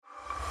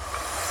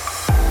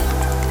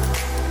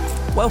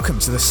Welcome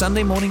to the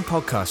Sunday morning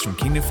podcast from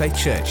Kingdom Faith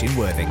Church in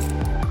Worthing.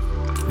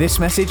 This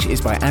message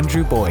is by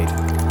Andrew Boyd.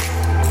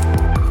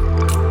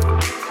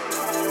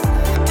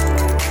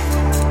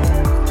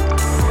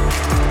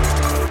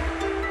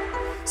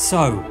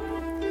 So,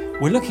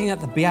 we're looking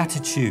at the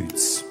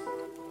Beatitudes.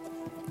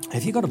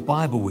 If you've got a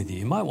Bible with you,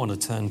 you might want to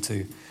turn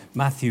to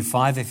Matthew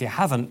 5. If you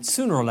haven't,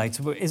 sooner or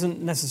later, but it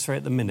isn't necessary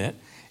at the minute,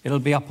 it'll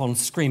be up on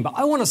screen. But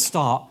I want to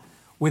start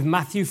with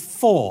Matthew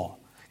 4,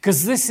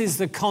 because this is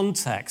the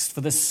context for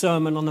the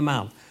Sermon on the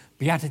Mount.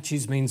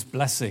 Beatitudes means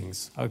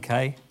blessings,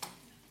 okay?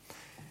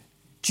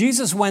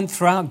 Jesus went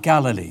throughout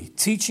Galilee,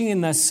 teaching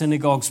in their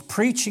synagogues,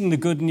 preaching the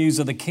good news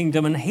of the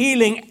kingdom, and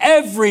healing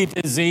every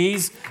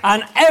disease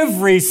and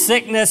every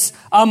sickness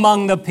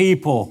among the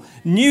people.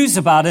 News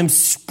about him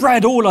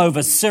spread all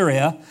over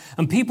Syria,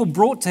 and people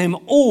brought to him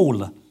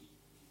all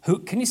who,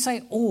 can you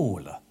say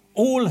all?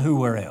 All who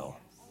were ill.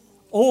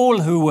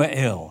 All who were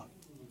ill.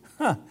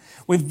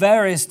 With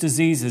various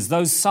diseases,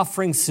 those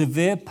suffering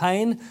severe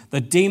pain,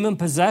 the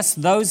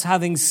demon-possessed, those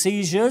having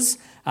seizures,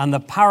 and the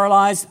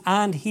paralyzed,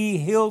 and he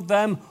healed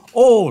them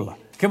all.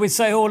 Can we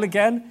say all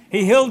again?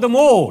 He healed them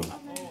all.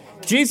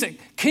 Jesus,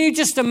 can you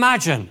just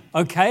imagine,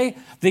 okay,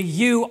 that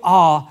you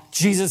are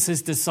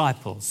Jesus'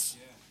 disciples?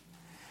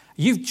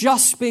 You've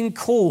just been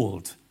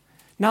called.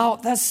 Now,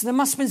 there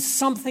must have been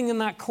something in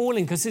that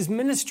calling, because his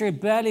ministry had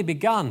barely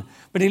begun.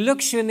 But he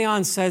looks you in the eye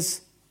and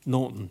says,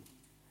 Norton,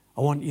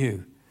 I want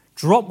you.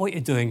 Drop what you're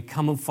doing,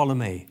 come and follow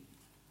me.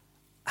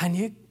 And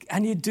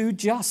you do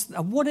just.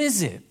 What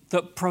is it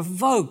that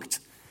provoked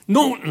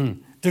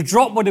Norton to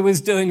drop what he was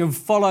doing and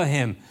follow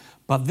him?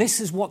 But this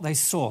is what they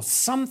saw.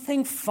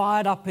 Something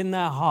fired up in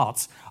their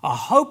hearts, a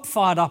hope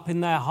fired up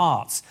in their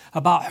hearts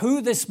about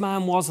who this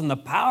man was and the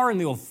power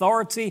and the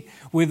authority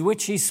with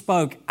which he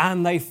spoke,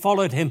 and they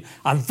followed him.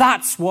 And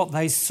that's what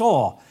they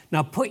saw.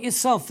 Now put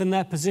yourself in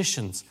their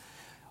positions.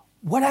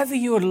 Whatever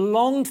you had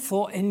longed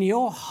for in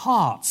your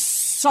heart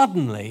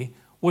suddenly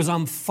was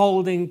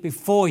unfolding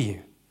before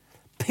you.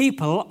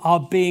 People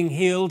are being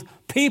healed.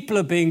 People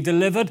are being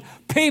delivered.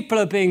 People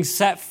are being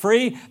set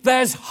free.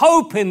 There's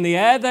hope in the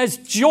air. There's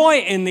joy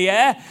in the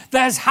air.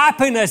 There's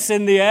happiness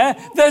in the air.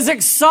 There's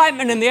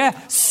excitement in the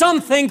air.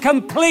 Something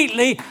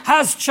completely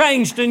has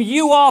changed, and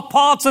you are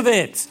part of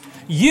it.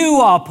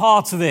 You are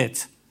part of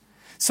it.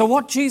 So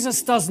what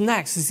Jesus does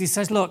next is he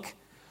says, look,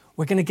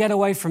 we're going to get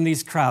away from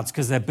these crowds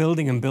because they're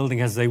building and building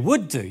as they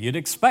would do. You'd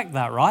expect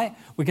that, right?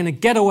 We're going to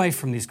get away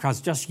from these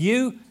crowds, just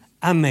you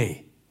and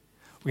me.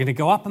 We're going to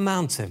go up a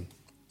mountain.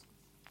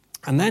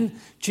 And then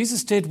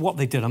Jesus did what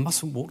they did. I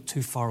mustn't walk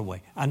too far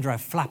away. Andrea,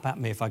 flap at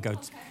me if I go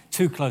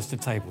too close to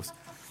tables.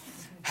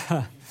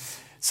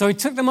 So he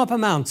took them up a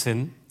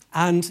mountain,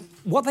 and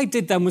what they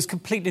did then was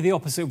completely the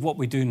opposite of what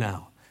we do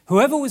now.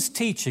 Whoever was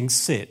teaching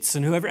sits,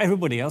 and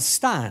everybody else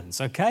stands,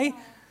 okay?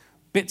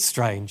 Bit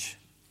strange.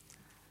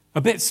 A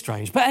bit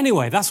strange. But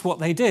anyway, that's what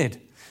they did.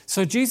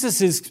 So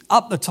Jesus is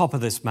up the top of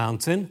this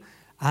mountain,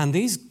 and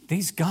these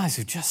guys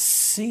have just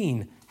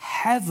seen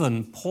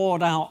heaven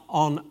poured out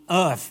on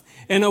earth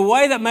in a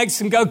way that makes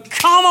them go,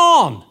 come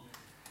on!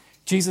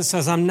 Jesus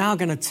says, I'm now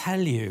going to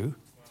tell you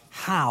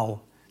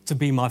how to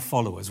be my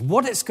followers,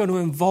 what it's going to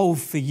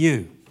involve for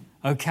you,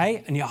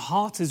 okay? And your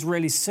heart is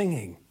really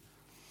singing,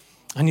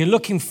 and you're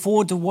looking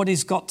forward to what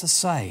he's got to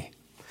say.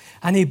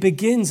 And he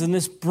begins in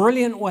this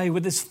brilliant way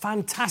with this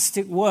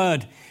fantastic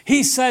word.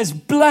 He says,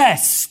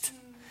 blessed.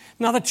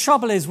 Now, the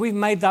trouble is we've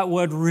made that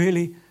word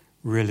really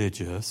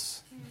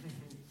religious.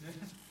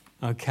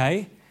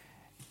 Okay?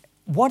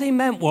 What he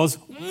meant was,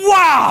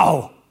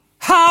 wow,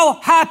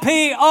 how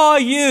happy are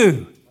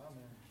you?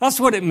 That's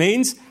what it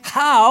means.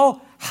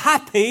 How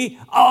happy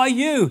are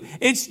you?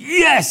 It's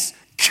yes,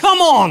 come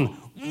on,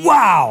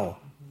 wow.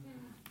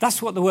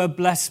 That's what the word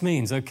blessed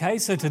means, okay?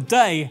 So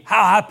today,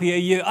 how happy are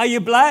you? Are you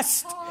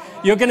blessed?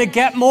 You're going to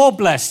get more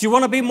blessed. You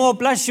want to be more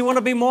blessed? You want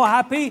to be more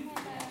happy?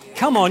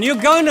 Come on,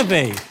 you're going to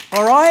be,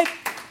 all right?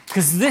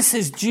 Because this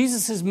is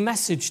Jesus'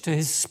 message to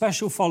his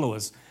special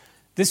followers.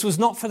 This was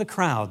not for the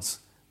crowds.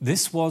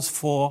 This was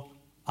for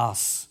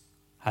us,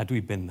 had we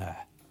been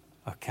there,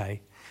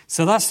 okay?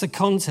 So that's the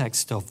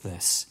context of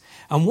this.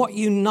 And what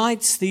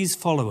unites these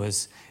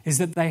followers is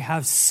that they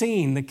have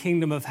seen the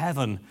kingdom of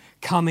heaven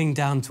coming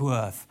down to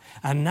earth.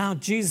 And now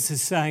Jesus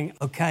is saying,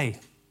 okay,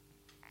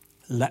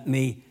 let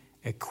me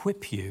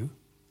equip you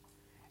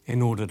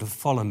in order to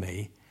follow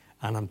me.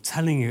 And I'm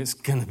telling you, it's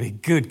going to be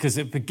good because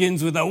it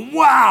begins with a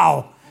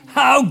wow.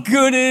 How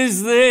good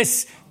is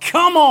this?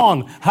 Come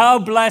on. How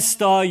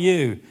blessed are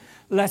you?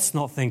 Let's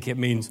not think it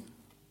means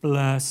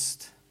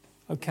blessed.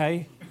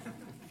 Okay?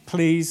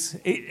 Please.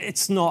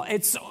 It's not.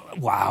 It's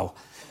wow.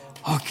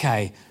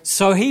 Okay.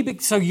 So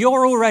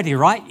you're all ready,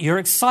 right? You're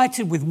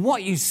excited with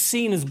what you've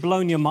seen has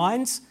blown your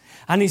minds.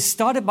 And he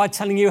started by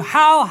telling you,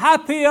 how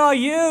happy are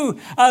you?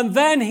 And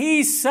then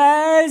he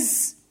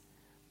says,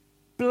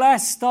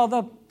 blessed are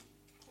the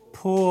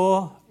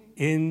poor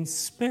in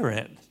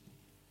spirit.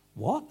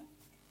 What?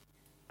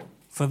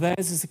 For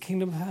theirs is the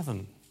kingdom of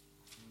heaven.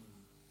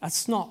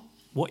 That's not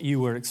what you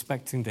were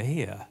expecting to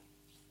hear.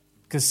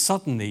 Because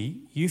suddenly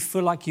you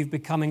feel like you've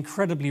become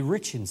incredibly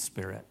rich in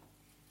spirit.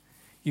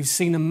 You've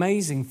seen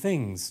amazing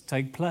things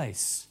take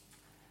place.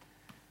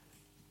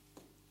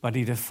 But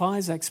he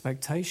defies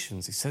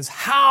expectations. He says,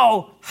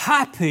 how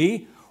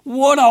happy,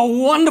 what a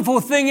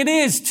wonderful thing it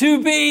is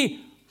to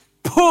be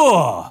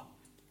poor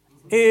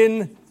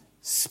in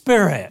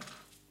spirit.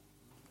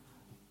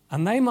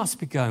 And they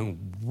must be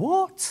going,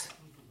 what?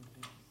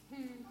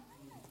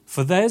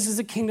 For theirs is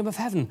the kingdom of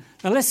heaven.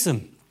 Now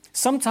listen,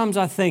 sometimes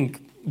I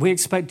think we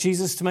expect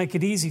Jesus to make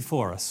it easy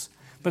for us.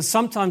 But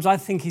sometimes I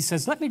think he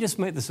says, let me just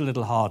make this a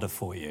little harder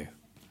for you.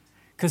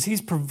 Because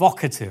he's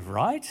provocative,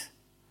 right?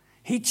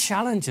 He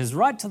challenges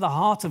right to the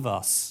heart of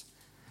us.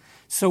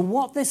 So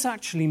what this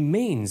actually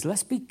means,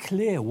 let's be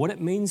clear what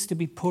it means to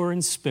be poor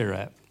in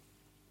spirit.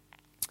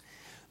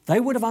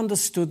 They would have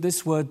understood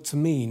this word to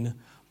mean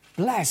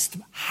blessed,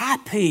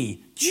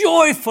 happy,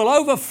 joyful,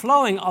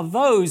 overflowing are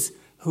those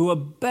who are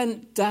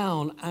bent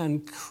down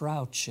and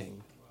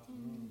crouching.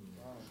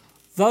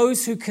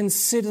 Those who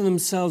consider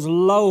themselves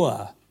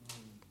lower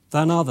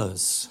than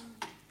others.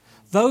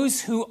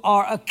 Those who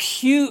are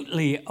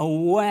acutely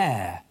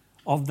aware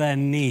of their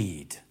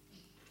need.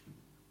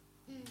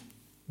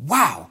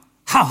 Wow,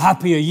 how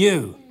happy are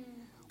you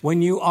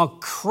when you are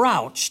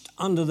crouched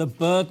under the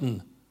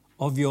burden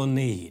of your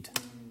need?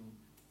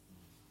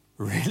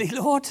 Really,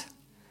 Lord?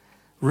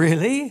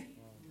 Really?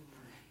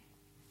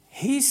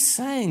 He's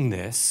saying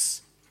this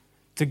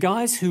to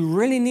guys who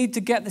really need to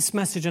get this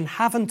message and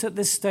haven't at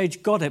this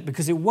stage got it,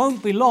 because it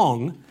won't be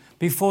long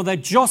before they're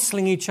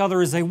jostling each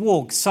other as they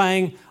walk,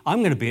 saying, I'm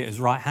going to be at his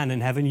right hand in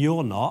heaven,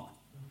 you're not.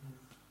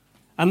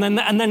 And then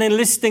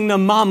enlisting the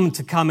mum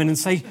to come in and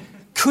say,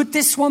 could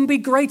this one be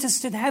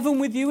greatest in heaven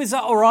with you? Is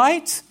that all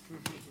right?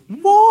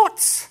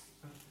 What?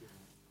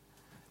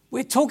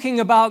 We're talking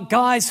about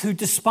guys who,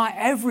 despite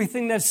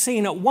everything they've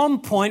seen, at one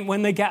point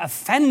when they get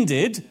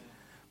offended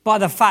by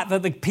the fact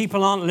that the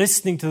people aren't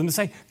listening to them, they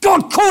say,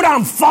 God, call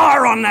down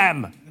fire on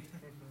them.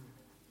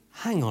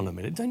 Hang on a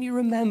minute. Don't you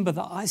remember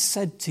that I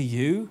said to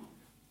you,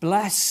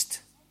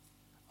 blessed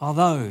are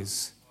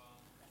those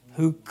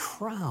who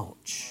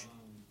crouch,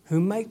 who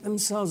make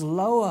themselves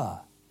lower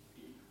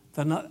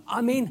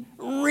than,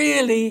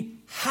 really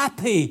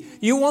happy.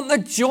 You want the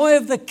joy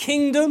of the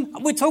kingdom?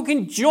 We're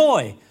talking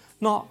joy,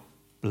 not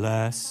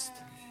blessed.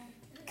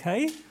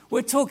 Okay?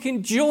 We're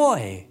talking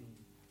joy.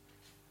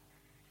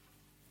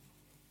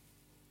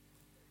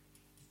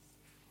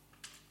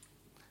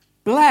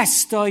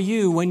 Blessed are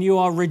you when you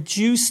are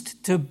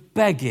reduced to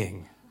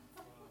begging.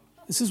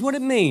 This is what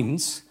it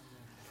means.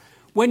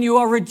 When you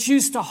are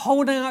reduced to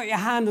holding out your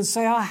hand and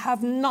say, I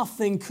have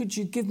nothing, could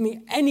you give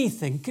me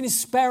anything? Can you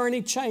spare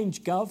any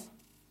change, Gov?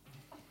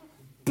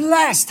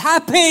 Blessed,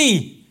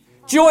 happy,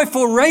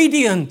 joyful,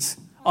 radiant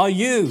are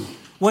you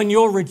when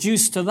you're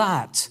reduced to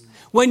that.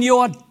 When you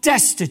are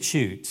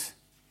destitute,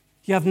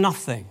 you have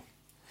nothing.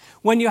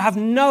 When you have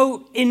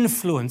no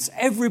influence,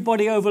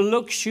 everybody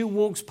overlooks you,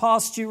 walks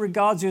past you,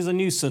 regards you as a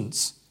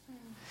nuisance.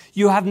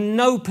 You have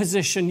no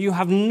position, you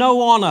have no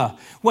honor.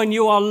 When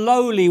you are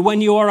lowly, when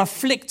you are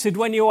afflicted,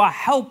 when you are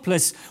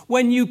helpless,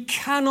 when you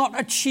cannot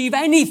achieve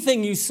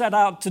anything you set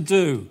out to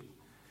do,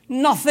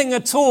 nothing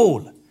at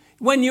all.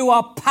 When you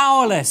are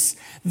powerless,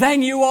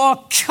 then you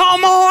are,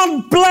 come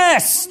on,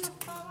 blessed.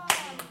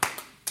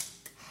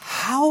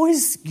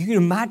 You can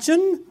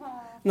imagine?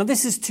 Now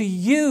this is to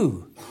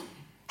you.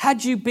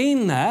 Had you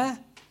been there,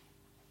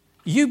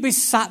 you'd be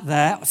stood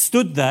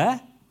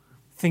there,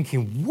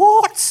 thinking,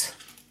 what?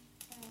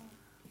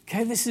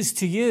 Okay, this is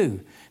to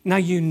you. Now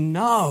you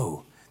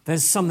know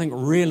there's something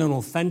real and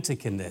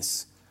authentic in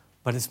this,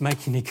 but it's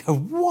making you go,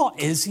 what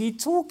is he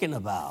talking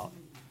about?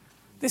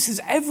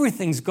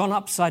 Everything's gone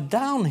upside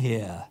down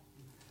here.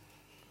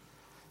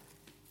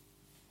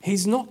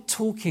 He's not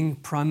talking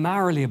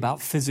primarily about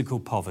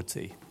physical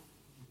poverty,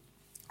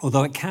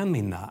 although it can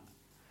mean that.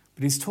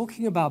 But he's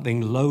talking about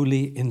being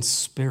lowly in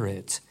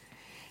spirit.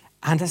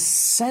 And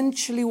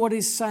essentially what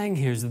he's saying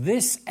here is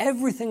this,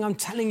 everything I'm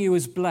telling you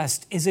is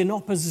blessed, is in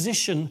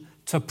opposition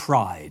to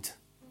pride.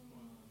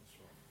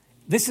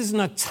 This is an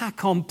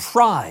attack on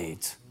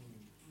pride.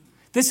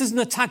 This is an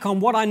attack on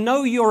what I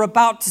know you're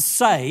about to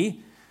say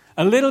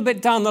a little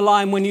bit down the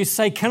line when you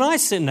say, can I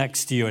sit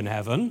next to you in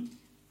heaven?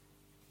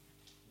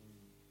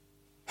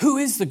 Who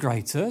is the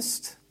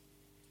greatest?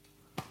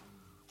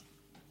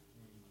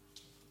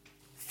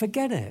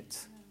 Forget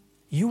it.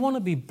 You want to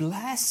be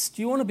blessed?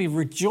 You want to be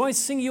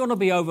rejoicing? You want to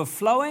be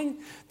overflowing?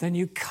 Then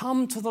you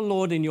come to the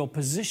Lord in your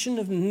position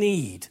of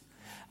need,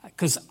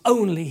 because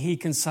only He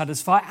can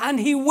satisfy, and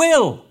He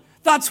will.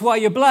 That's why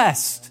you're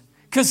blessed,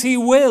 because He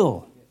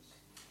will.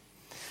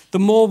 The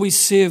more we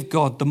see of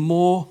God, the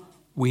more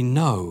we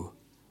know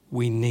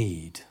we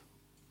need.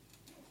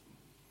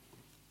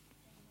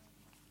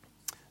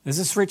 There's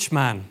this rich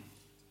man,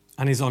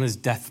 and he's on his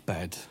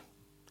deathbed.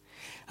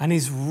 And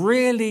he's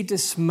really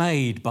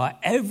dismayed by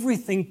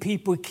everything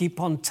people keep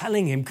on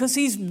telling him, because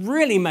he's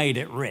really made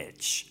it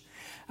rich.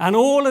 And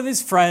all of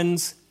his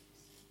friends,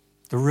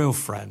 the real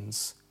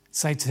friends,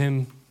 say to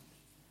him,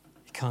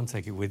 you can't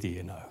take it with you,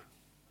 you know.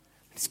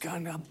 And he's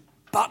going,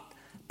 but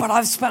but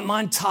I've spent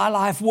my entire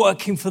life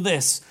working for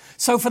this.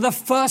 So for the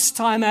first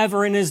time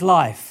ever in his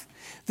life,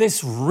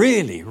 this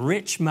really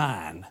rich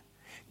man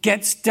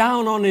gets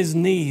down on his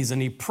knees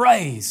and he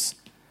prays.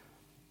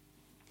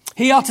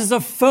 He utters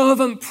a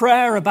fervent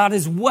prayer about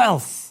his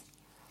wealth.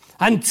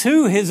 And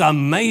to his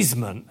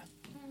amazement,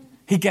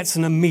 he gets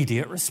an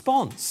immediate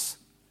response.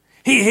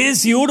 He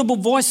hears the audible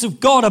voice of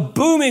God, a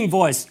booming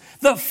voice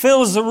that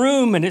fills the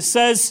room, and it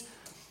says,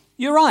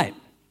 "You're right.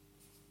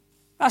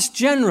 That's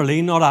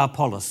generally not our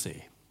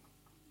policy.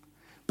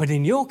 But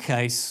in your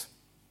case,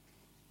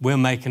 we'll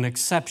make an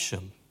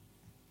exception."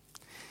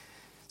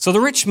 So the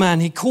rich man,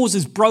 he calls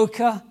his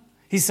broker,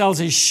 he sells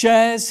his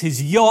shares,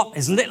 his yacht,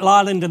 his little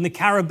island in the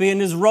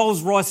Caribbean, his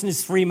Rolls Royce and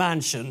his 3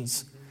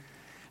 mansions.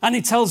 And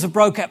he tells the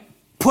broker,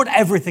 "Put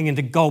everything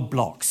into gold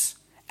blocks.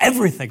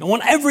 Everything. I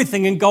want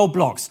everything in gold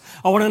blocks.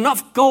 I want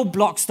enough gold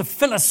blocks to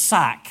fill a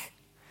sack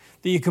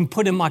that you can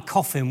put in my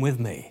coffin with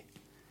me,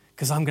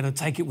 because I'm going to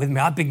take it with me.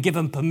 I've been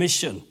given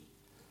permission."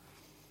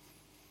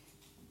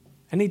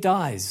 And he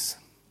dies.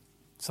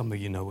 Some of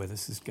you know where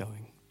this is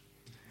going.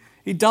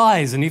 He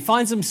dies and he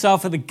finds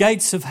himself at the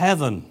gates of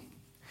heaven,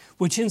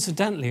 which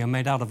incidentally are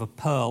made out of a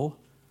pearl,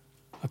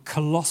 a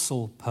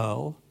colossal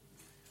pearl,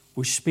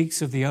 which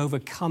speaks of the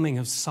overcoming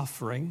of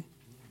suffering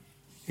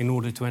in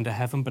order to enter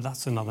heaven, but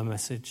that's another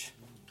message.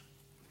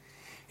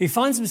 He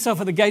finds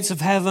himself at the gates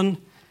of heaven,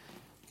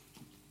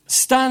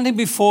 standing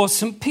before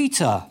St.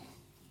 Peter.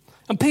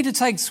 And Peter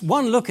takes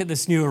one look at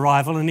this new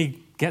arrival and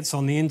he gets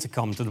on the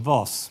intercom to the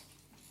boss.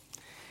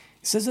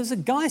 He says, "There's a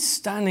guy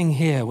standing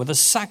here with a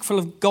sack full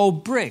of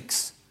gold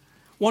bricks,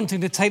 wanting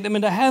to take them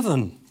into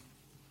heaven."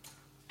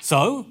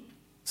 "So,"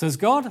 says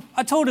God,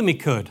 "I told him he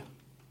could."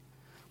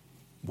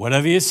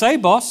 "Whatever you say,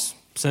 boss,"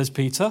 says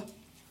Peter.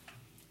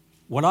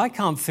 "What I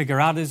can't figure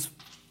out is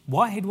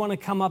why he'd want to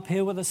come up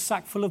here with a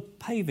sack full of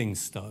paving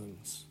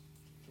stones."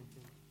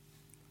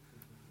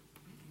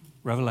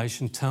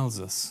 Revelation tells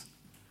us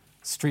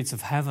streets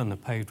of heaven are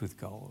paved with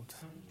gold.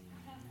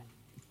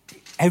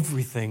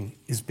 Everything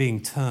is being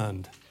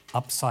turned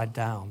upside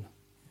down.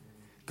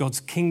 God's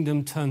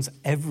kingdom turns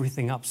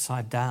everything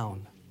upside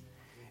down.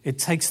 It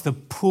takes the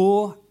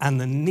poor and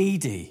the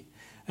needy,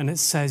 and it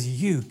says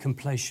you can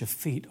place your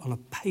feet on a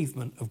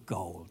pavement of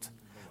gold.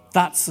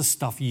 That's the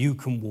stuff you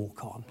can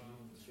walk on.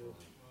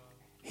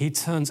 He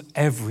turns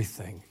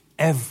everything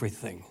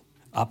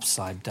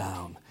upside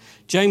down.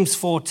 James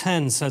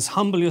 4:10 says,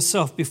 "Humble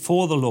yourself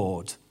before the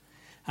Lord,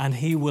 and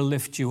he will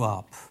lift you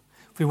up."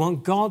 If we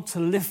want God to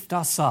lift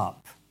us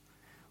up,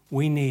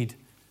 we need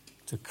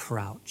to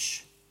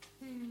crouch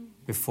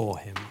before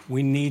him.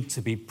 We need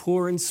to be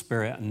poor in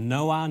spirit and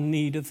know our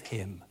need of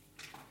him.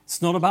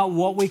 It's not about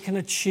what we can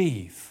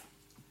achieve.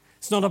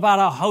 It's not about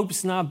our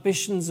hopes and our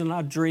ambitions and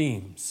our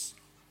dreams.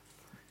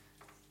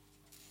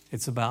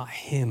 It's about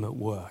him at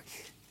work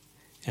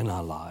in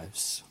our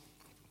lives.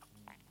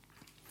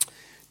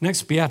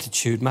 Next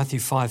beatitude, Matthew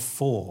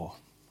 5:4.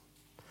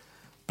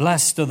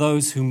 "Blessed are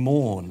those who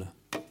mourn,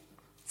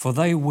 for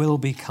they will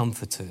be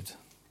comforted."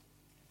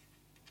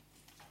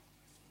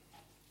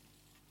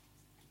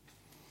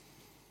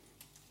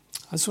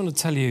 I just want to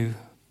tell you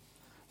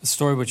a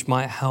story which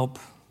might help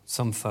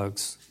some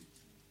folks.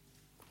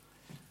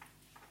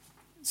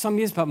 Some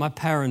years back, my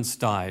parents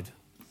died,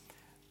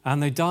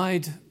 and they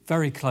died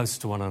very close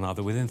to one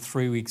another, within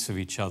 3 weeks of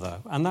each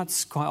other. And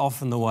that's quite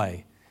often the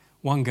way.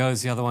 One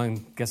goes, the other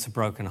one gets a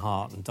broken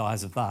heart and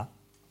dies of that.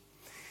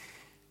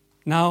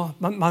 Now,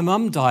 my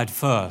mum died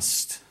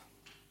first,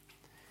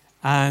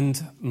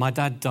 and my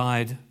dad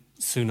died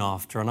soon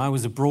after, and I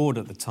was abroad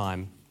at the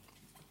time.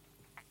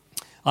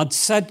 I'd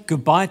said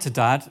goodbye to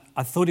Dad.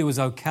 I thought he was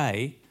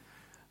okay.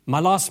 My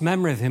last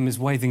memory of him is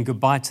waving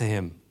goodbye to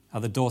him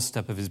at the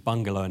doorstep of his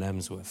bungalow in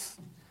Emsworth.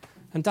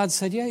 And Dad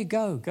said, "Yeah,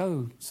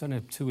 go. It's only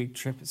a 2-week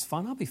trip. It's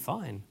fine. I'll be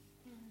fine."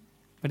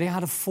 But he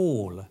had a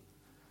fall,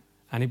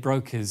 and he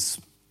broke his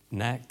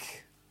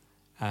neck,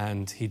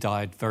 and he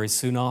died very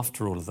soon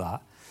after all of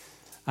that.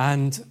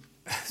 And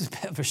it was a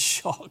bit of a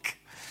shock.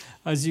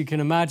 As you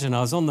can imagine,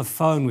 I was on the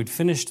phone. We'd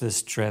finished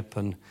this trip,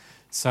 and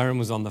Sarah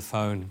was on the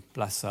phone,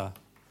 bless her.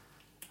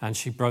 And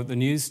she broke the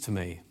news to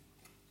me.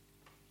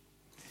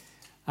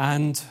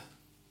 And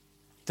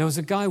there was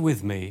a guy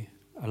with me,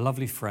 a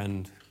lovely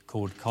friend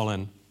called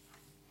Colin.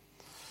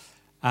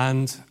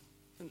 And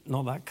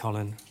not that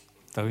Colin,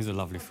 though he's a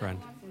lovely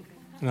friend.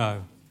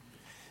 No.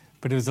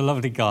 But he was a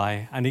lovely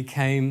guy. And he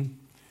came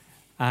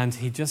and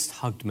he just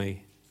hugged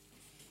me.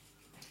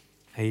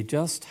 He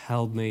just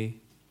held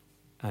me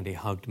and he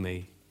hugged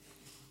me.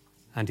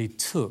 And he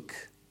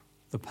took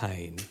the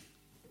pain.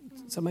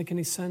 Does that make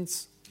any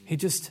sense?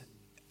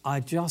 I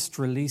just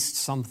released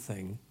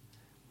something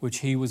which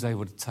he was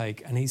able to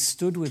take, and he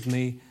stood with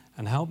me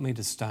and helped me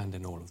to stand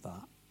in all of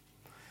that.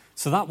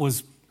 So that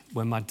was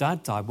when my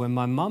dad died. When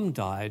my mum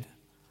died,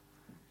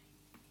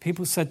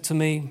 people said to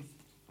me,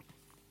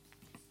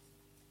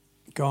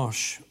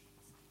 "Gosh,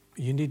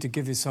 you need to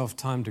give yourself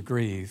time to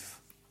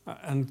grieve."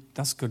 And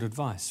that's good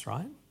advice,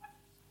 right?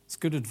 It's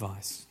good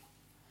advice.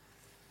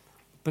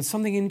 But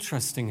something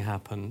interesting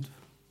happened,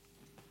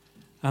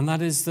 and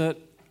that is that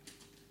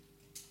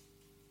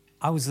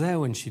I was there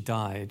when she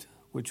died,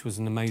 which was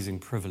an amazing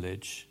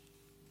privilege,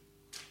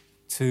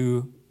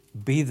 to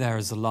be there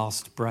as the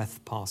last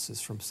breath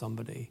passes from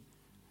somebody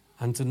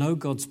and to know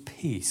God's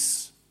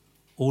peace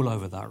all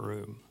over that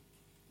room,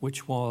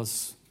 which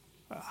was,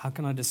 how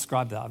can I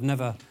describe that? I've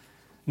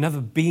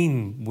never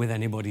been with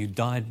anybody who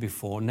died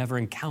before, never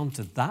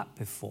encountered that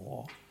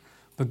before,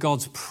 but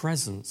God's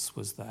presence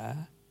was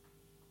there.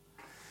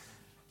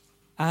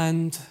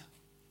 And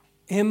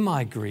in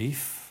my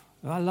grief,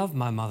 I love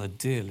my mother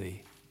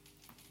dearly.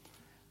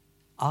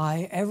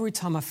 Every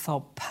time I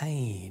felt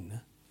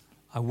pain,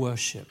 I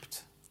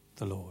worshipped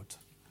the Lord.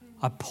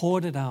 I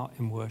poured it out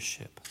in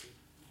worship.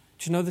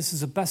 Do you know this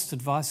is the best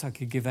advice I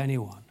could give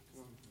anyone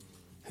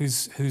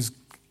who's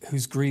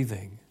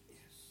grieving?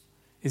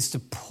 Is to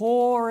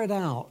pour it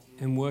out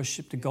in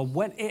worship to God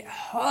when it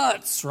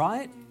hurts,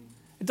 right?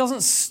 It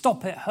doesn't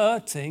stop it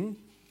hurting,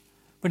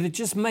 but it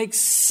just makes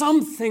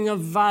something of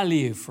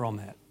value from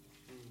it.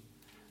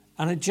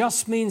 And it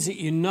just means that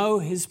you know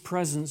His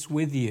presence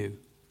with you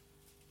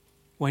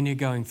when you're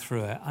going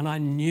through it. And I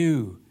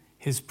knew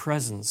His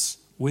presence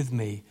with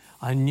me.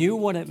 I knew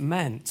what it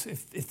meant,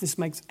 if this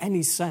makes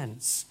any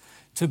sense,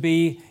 to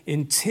be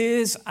in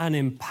tears and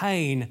in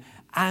pain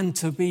and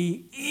to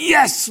be,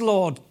 yes,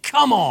 Lord,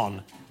 come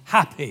on,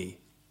 happy.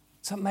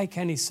 Does that make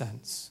any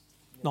sense?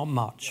 Not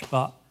much,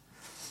 but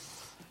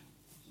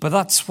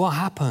that's what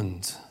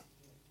happened.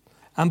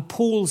 And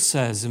Paul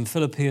says in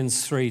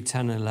Philippians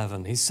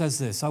 3:10-11, he says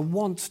this, I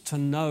want to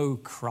know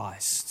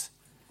Christ.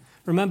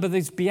 Remember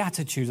these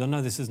Beatitudes. I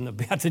know this isn't a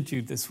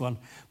Beatitude, this one,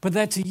 but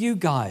they're to you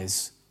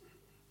guys.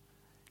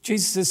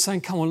 Jesus is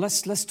saying, come on,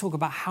 let's talk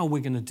about how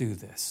we're going to do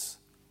this.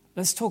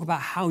 Let's talk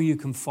about how you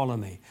can follow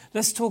me.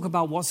 Let's talk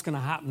about what's going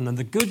to happen. And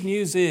the good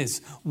news is,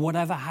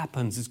 whatever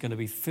happens is going to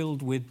be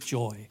filled with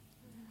joy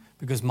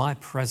because my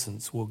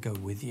presence will go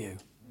with you.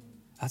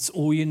 That's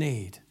all you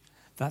need.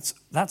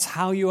 That's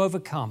how you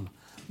overcome.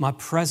 My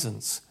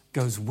presence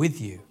goes with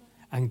you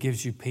and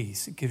gives you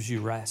peace. It gives you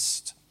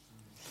rest.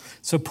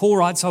 So Paul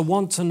writes, I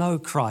want to know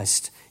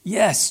Christ.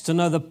 Yes, to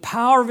know the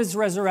power of His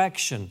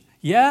resurrection.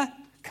 Yeah?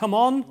 Come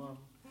on.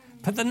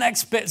 But the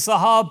next bit's the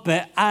hard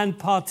bit, and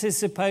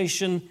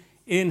participation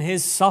in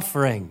His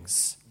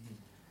sufferings.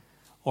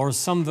 Or as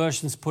some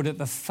versions put it,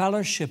 the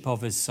fellowship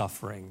of His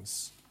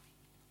sufferings.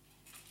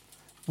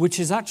 Which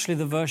is actually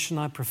the version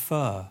I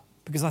prefer,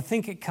 because I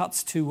think it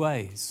cuts two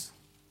ways.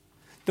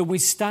 That we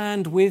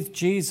stand with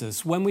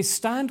Jesus. When we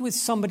stand with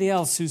somebody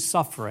else who's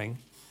suffering,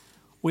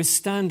 we're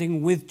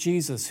standing with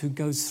Jesus who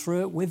goes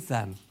through it with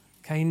them.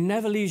 Okay, He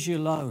never leaves you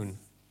alone.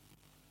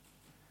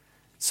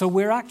 So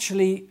we're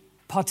actually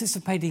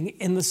participating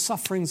in the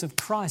sufferings of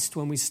Christ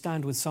when we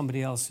stand with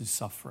somebody else who's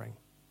suffering.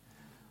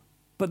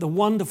 But the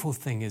wonderful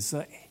thing is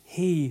that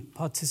He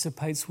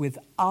participates with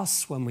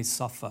us when we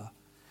suffer.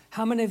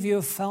 How many of you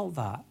have felt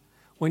that?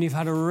 When you've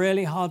had a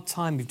really hard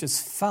time, you've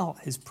just felt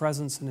His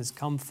presence and His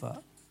comfort.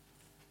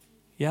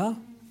 Yeah?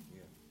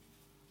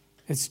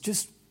 It's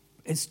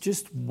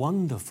just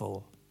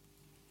wonderful.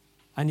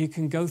 And you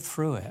can go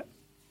through it.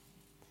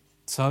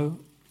 So,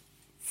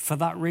 for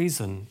that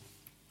reason,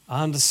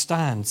 I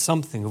understand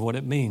something of what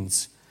it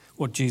means,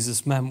 what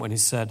Jesus meant when He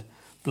said,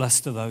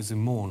 blessed are those who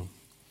mourn.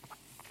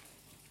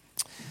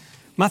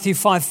 Matthew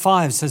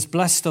 5:5 says,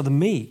 blessed are the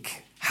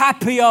meek.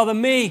 Happy are the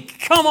meek.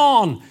 Come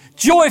on.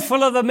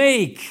 Joyful are the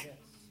meek.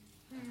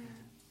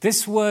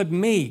 This word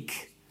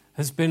meek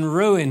has been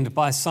ruined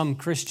by some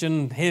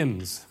Christian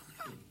hymns.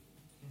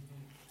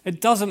 It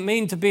doesn't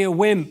mean to be a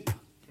wimp.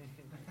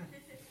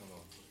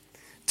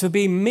 To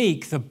be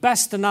meek, the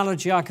best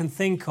analogy I can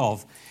think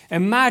of,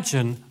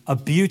 imagine a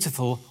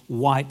beautiful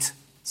white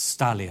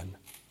stallion.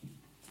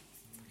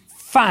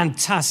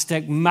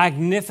 Fantastic,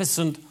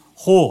 magnificent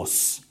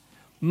horse.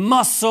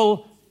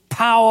 Muscle,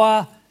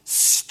 power,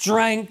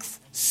 strength,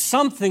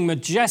 something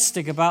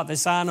majestic about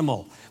this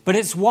animal, but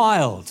it's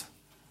wild.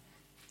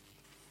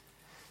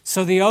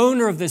 So the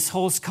owner of this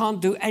horse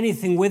can't do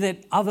anything with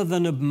it other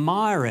than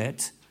admire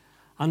it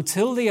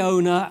until the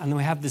owner, and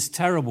we have this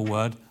terrible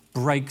word,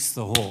 breaks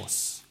the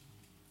horse.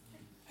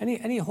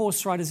 Any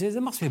horse riders here?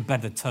 There must be a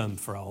better term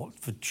for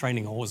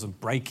training a horse than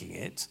breaking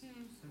it.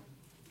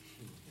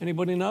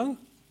 Anybody know?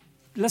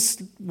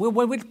 We're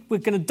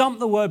going to dump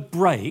the word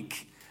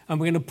break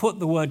and we're going to put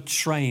the word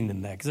train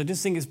in there because I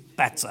just think it's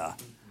better.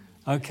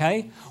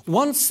 Okay?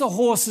 Once the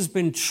horse has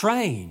been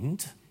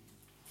trained,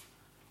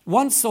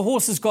 once the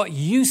horse has got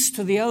used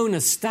to the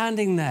owner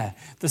standing there,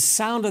 the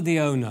sound of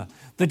the owner,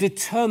 the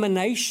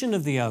determination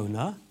of the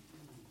owner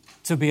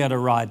to be able to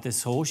ride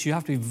this horse, you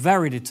have to be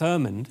very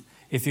determined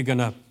if you're going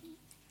to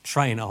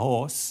train a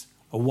horse,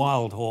 a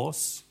wild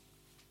horse.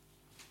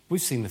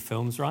 We've seen the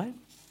films, right?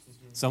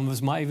 Some of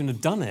us might even have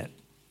done it.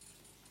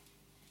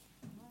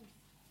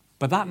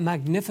 But that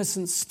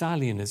magnificent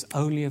stallion is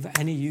only of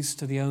any use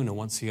to the owner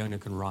once the owner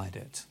can ride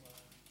it.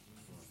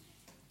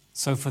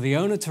 So for the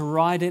owner to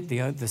ride it,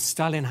 the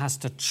stallion has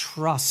to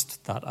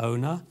trust that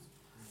owner,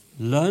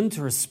 learn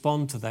to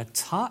respond to their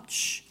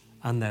touch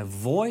and their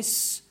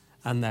voice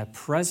and their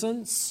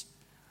presence.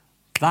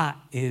 That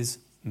is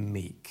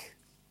meek.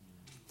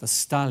 the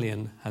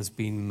stallion has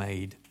been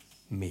made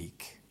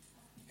meek.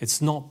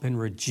 It's not been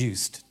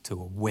reduced to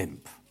a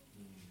wimp.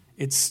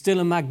 It's still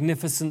a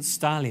magnificent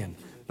stallion,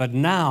 but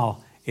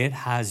now it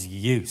has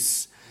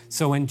use.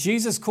 So when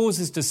Jesus calls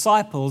his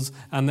disciples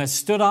and they're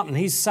stood up and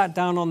he's sat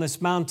down on this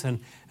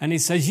mountain and he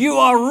says, you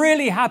are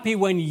really happy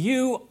when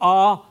you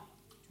are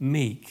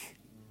meek.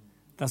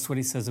 That's what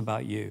he says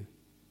about you.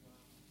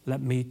 Let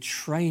me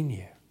train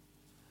you.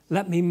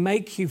 Let me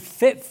make you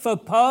fit for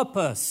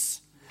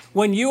purpose.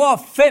 When you are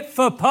fit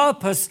for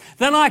purpose,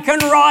 then I can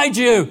ride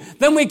you.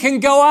 Then we can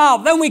go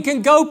out. Then we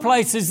can go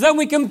places. Then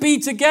we can be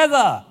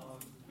together.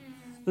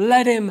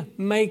 Let him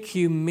make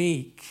you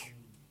meek.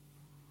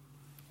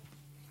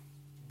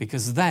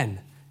 Because then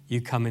you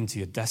come into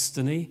your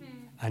destiny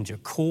and your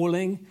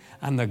calling,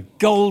 and the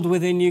gold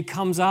within you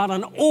comes out,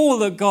 and all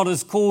that God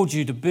has called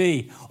you to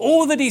be,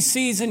 all that he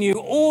sees in you,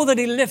 all that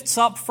he lifts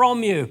up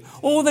from you,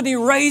 all that he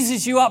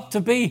raises you up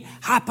to be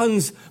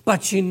happens,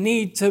 but you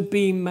need to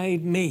be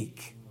made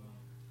meek.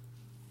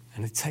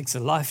 And it takes a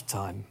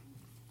lifetime.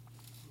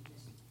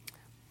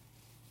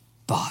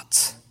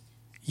 But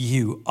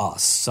you are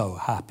so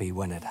happy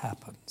when it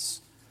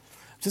happens.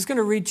 I'm just going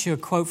to read to you a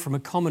quote from a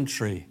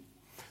commentary,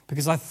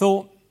 because I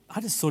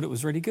just thought it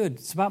was really good.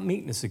 It's about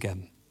meekness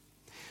again.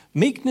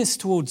 Meekness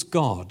towards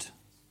God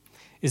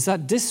is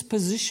that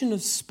disposition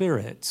of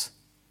spirit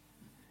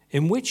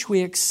in which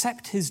we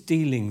accept his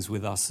dealings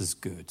with us as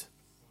good.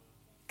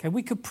 Okay,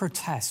 we could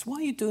protest. Why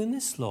are you doing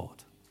this,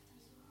 Lord?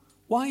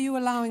 Why are you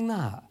allowing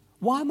that?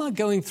 Why am I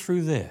going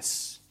through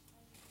this?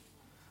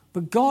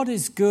 But God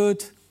is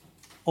good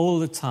all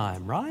the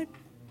time, right?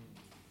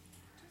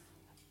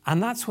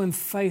 And that's when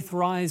faith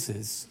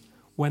rises,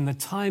 when the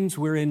times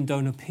we're in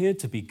don't appear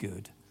to be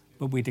good,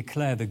 but we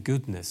declare the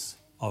goodness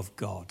of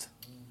God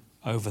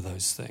over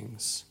those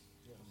things.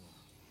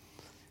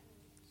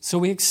 So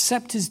we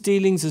accept his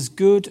dealings as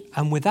good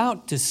and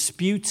without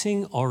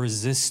disputing or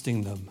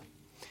resisting them.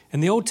 In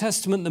the Old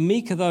Testament, the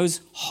meek are those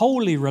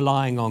wholly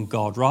relying on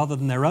God rather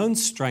than their own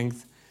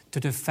strength to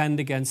defend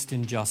against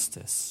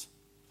injustice.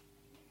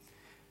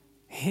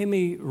 Hear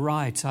me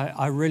right.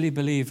 I really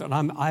believe, and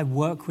I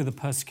work with a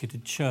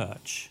persecuted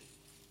church.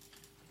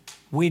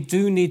 We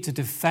do need to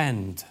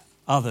defend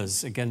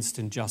others against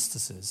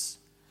injustices.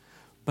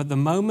 But the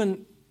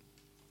moment,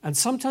 and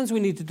sometimes we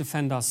need to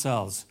defend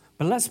ourselves,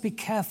 but let's be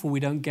careful we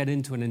don't get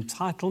into an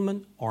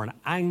entitlement or an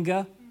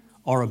anger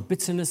or a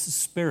bitterness of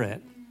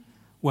spirit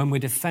when we're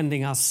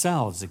defending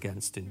ourselves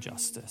against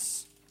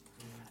injustice.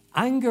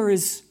 Anger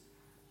is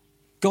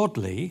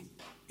godly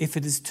if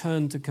it is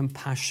turned to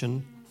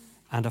compassion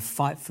and a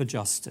fight for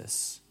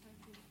justice.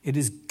 It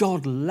is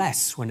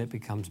godless when it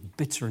becomes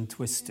bitter and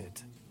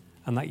twisted.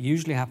 And that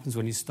usually happens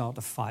when you start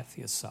to fight for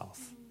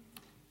yourself.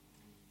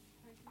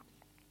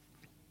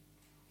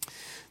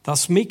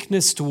 Thus,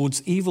 meekness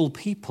towards evil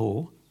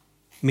people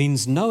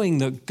means knowing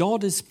that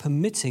God is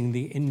permitting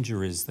the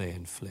injuries they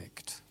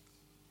inflict,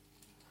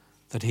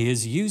 that he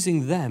is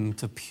using them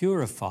to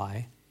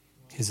purify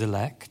his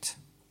elect,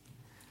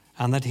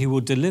 and that he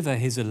will deliver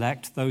his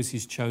elect, those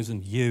he's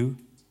chosen, you,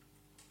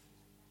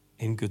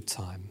 in good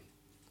time.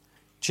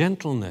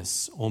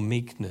 Gentleness or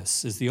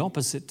meekness is the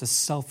opposite to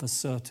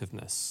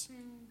self-assertiveness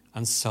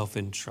and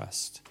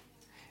self-interest.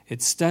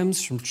 It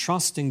stems from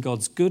trusting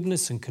God's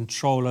goodness and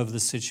control over the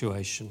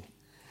situation.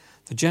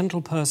 The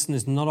gentle person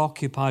is not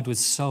occupied with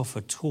self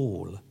at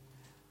all.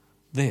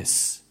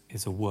 This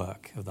is a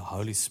work of the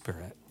Holy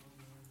Spirit,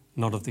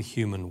 not of the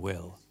human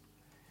will.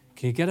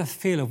 Can you get a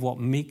feel of what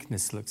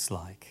meekness looks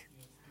like?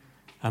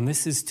 And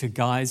this is to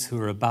guys who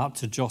are about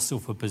to jostle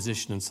for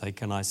position and say,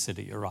 can I sit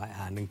at your right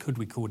hand? And could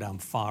we call down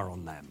fire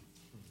on them?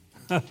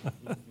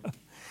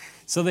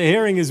 So they're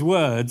hearing his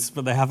words,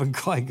 but they haven't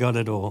quite got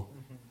it all.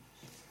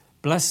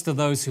 Blessed are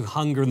those who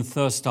hunger and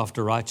thirst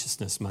after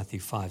righteousness, Matthew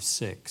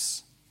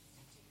 5:6.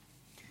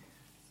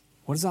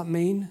 What does that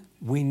mean?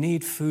 We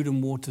need food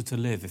and water to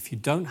live. If you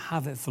don't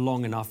have it for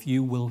long enough,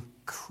 you will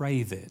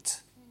crave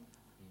it.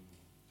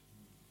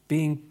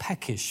 Being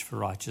peckish for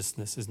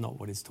righteousness is not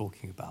what he's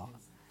talking about.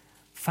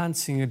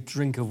 Fancying a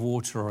drink of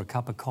water or a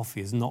cup of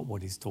coffee is not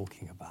what he's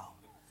talking about.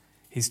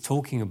 He's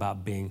talking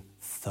about being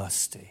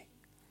thirsty.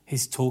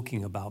 He's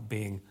talking about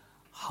being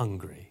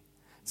hungry.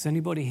 Has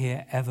anybody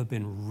here ever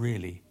been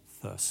really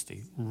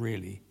thirsty?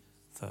 Really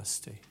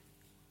thirsty?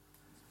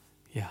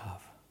 You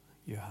have.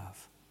 You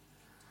have.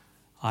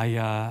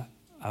 I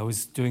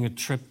was doing a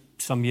trip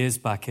some years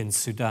back in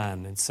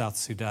Sudan, in South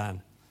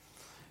Sudan,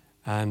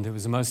 and it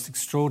was the most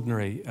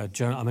extraordinary,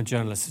 I'm a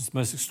journalist, it's the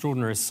most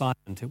extraordinary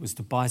assignment. It was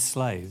to buy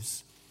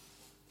slaves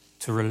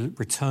to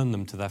return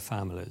them to their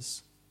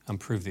families and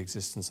prove the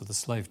existence of the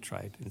slave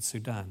trade in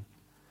Sudan.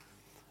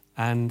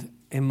 And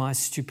in my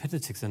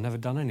stupidity, because I'd never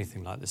done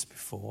anything like this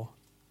before,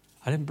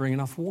 I didn't bring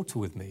enough water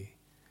with me.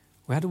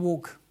 We had to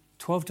walk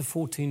 12 to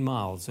 14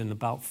 miles in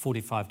about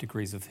 45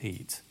 degrees of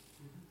heat,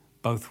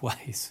 both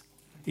ways,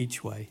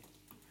 each way.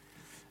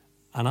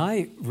 And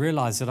I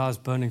realized that I was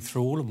burning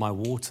through all of my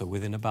water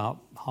within about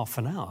half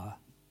an hour.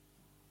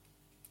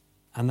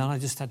 And then I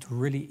just had to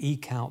really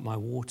eke out my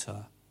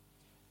water.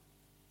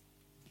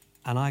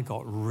 and I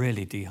got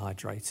really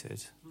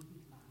dehydrated.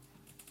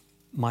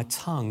 My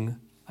tongue,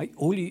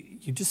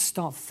 you just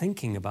start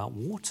thinking about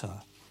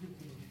water.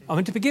 I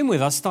mean, to begin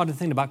with, I started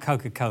thinking about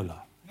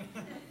Coca-Cola.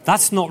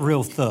 That's not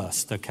real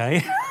thirst,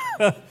 okay?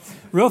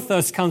 Real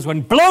thirst comes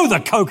when, blow the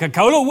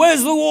Coca-Cola,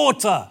 where's the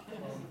water?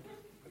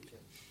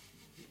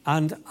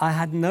 And I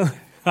had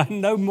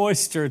no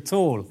moisture at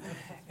all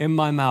in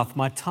my mouth.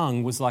 My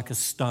tongue was like a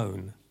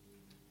stone.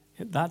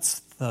 That's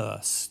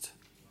thirst.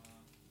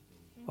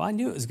 Well, I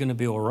knew it was going to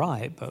be all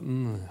right, but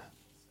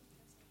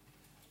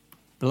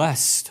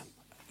blessed.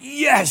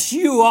 Yes,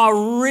 you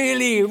are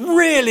really,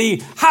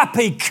 really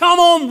happy. Come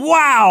on,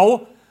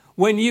 wow,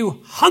 when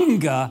you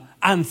hunger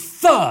and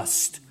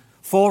thirst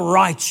for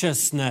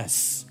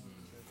righteousness.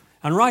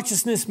 And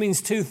righteousness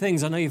means two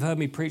things. I know you've heard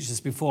me preach this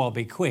before. I'll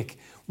be quick.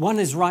 One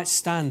is right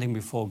standing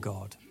before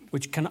God,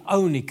 which can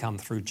only come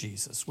through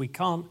Jesus. We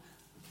can't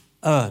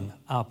earn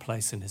our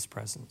place in his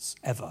presence,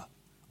 ever,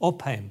 or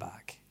pay him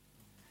back.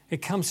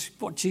 It comes from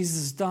what Jesus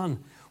has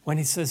done when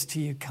he says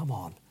to you, come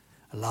on,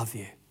 I love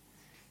you.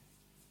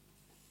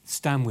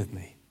 Stand with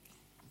me.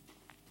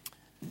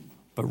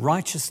 But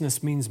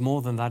righteousness means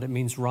more than that. It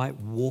means right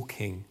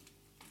walking.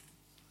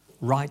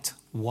 Right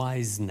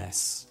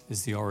wiseness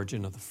is the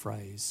origin of the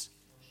phrase.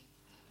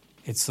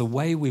 It's the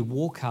way we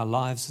walk our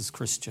lives as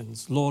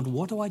Christians. Lord,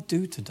 what do I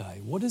do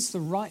today? What is the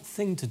right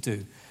thing to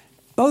do?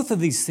 Both of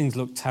these things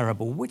look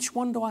terrible. Which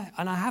one do I?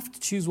 And I have to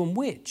choose one.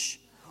 Which?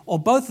 Or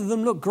both of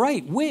them look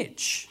great.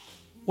 Which?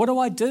 What do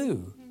I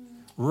do?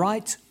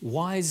 Right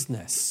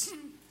wiseness.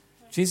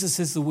 Jesus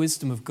is the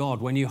wisdom of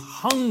God. When you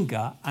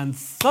hunger and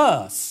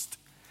thirst,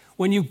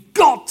 when you've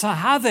got to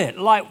have it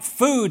like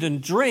food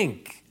and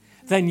drink,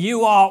 then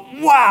you are,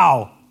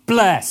 wow,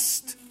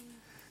 blessed.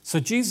 So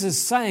Jesus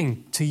is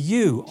saying to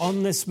you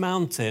on this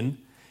mountain,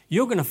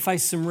 you're going to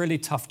face some really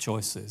tough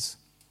choices.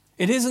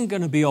 It isn't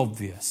going to be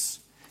obvious.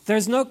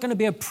 There's not going to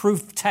be a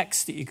proof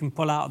text that you can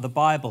pull out of the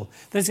Bible.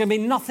 There's going to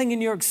be nothing in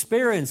your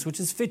experience which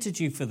has fitted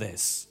you for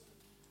this.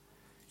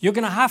 You're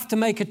going to have to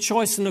make a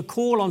choice and a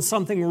call on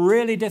something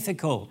really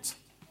difficult.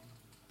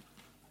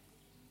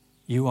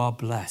 You are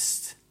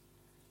blessed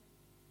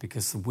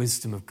because the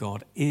wisdom of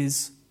God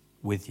is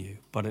with you,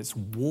 but it's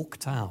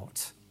walked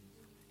out.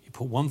 You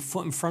put one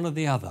foot in front of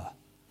the other,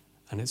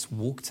 and it's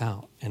walked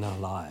out in our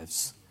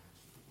lives.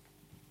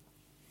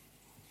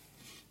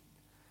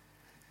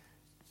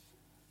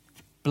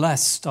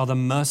 Blessed are the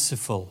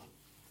merciful,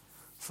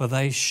 for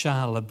they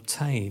shall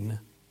obtain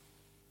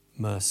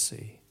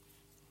mercy.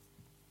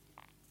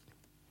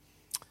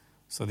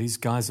 So these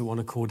guys that want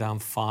to call down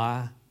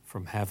fire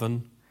from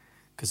heaven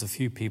because a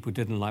few people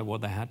didn't like what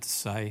they had to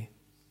say,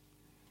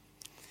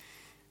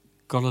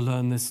 got to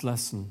learn this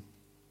lesson.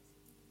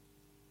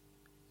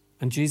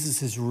 And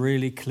Jesus is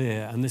really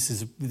clear, and this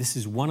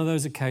is one of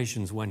those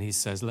occasions when he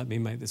says, let me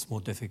make this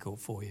more difficult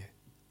for you.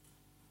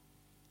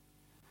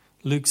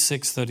 Luke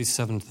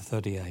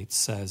 6:37-38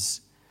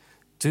 says,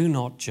 do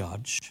not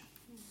judge,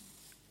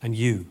 and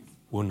you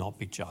will not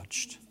be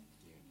judged.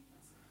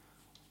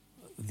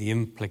 The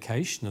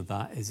implication of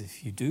that is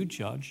if you do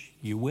judge,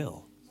 you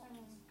will.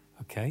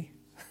 Okay?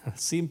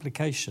 That's the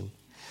implication.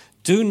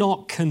 Do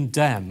not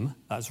condemn,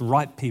 that's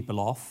write people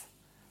off,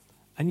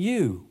 and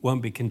you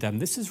won't be condemned.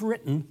 This is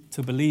written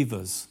to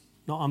believers,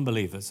 not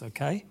unbelievers,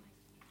 okay?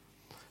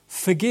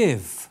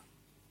 Forgive,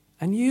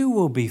 and you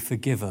will be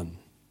forgiven.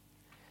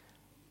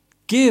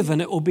 Give,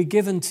 and it will be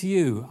given to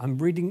you. I'm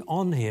reading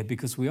on here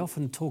because we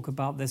often talk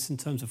about this in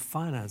terms of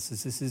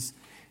finances.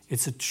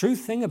 It's a true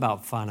thing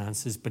about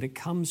finances, but it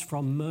comes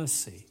from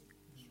mercy.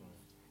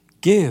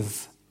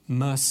 Give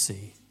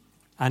mercy,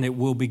 and it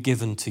will be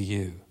given to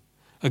you.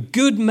 A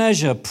good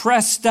measure,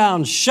 pressed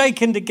down,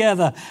 shaken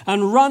together,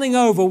 and running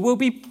over will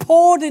be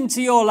poured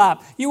into your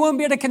lap. You won't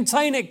be able to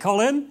contain it,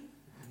 Colin.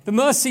 The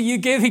mercy you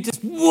give, he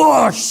just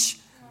whoosh,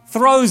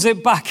 throws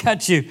it back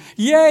at you.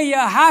 Yeah, you're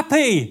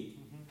happy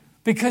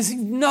because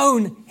you've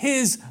known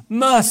his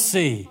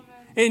mercy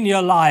in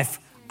your life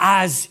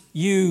as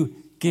you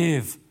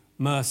give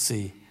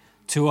mercy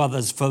to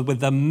others. For with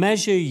the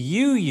measure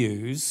you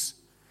use,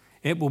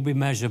 it will be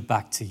measured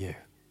back to you.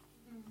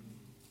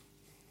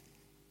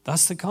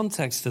 That's the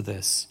context of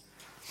this.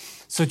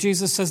 So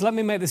Jesus says, let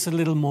me make this a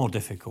little more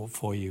difficult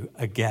for you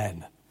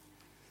again.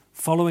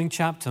 Following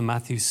chapter,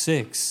 Matthew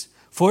 6.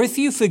 For if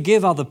you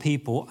forgive other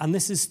people, and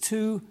this is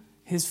to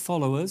his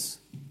followers,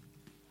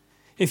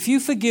 if you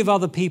forgive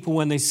other people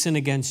when they sin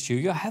against you,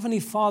 your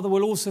heavenly Father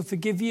will also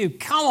forgive you.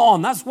 Come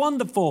on, that's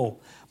wonderful.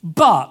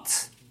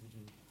 But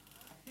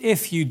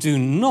if you do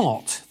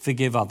not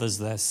forgive others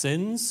their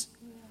sins,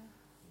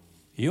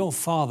 your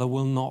Father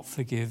will not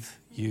forgive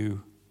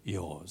you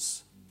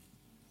yours.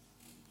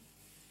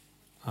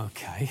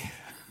 Okay.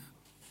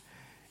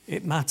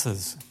 It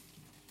matters.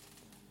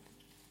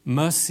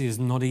 Mercy is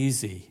not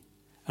easy.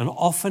 And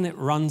often it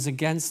runs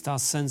against our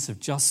sense of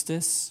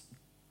justice.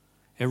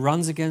 It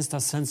runs against our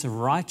sense of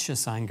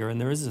righteous anger.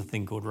 And there is a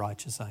thing called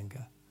righteous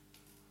anger.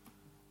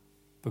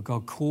 But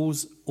God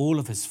calls all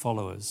of his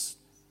followers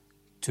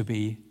to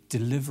be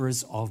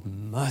deliverers of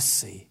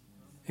mercy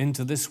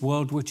into this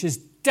world which is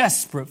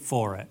desperate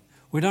for it.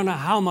 We don't know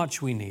how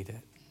much we need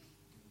it.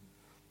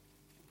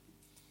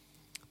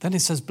 Then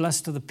it says,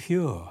 blessed are the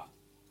pure,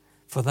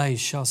 for they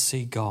shall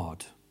see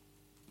God.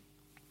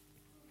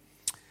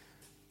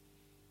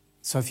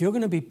 So if you're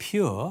going to be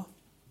pure,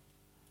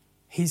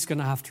 he's going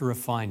to have to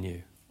refine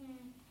you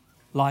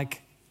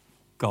like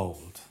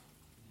gold.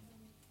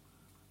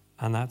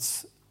 And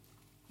that's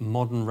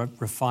modern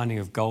refining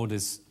of gold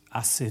is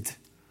acid.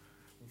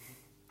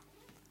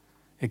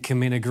 It can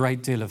mean a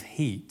great deal of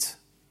heat.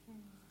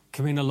 It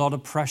can mean a lot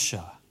of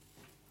pressure.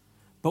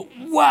 But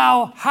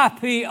wow,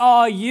 happy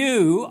are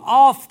you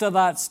after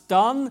that's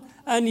done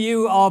and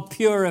you are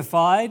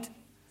purified,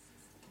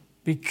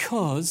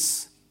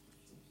 because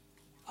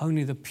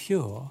only the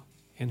pure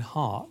in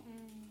heart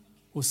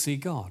will see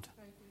God.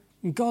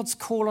 And God's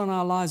call on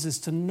our lives is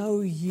to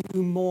know you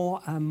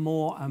more and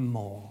more and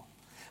more,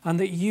 and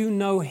that you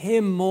know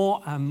him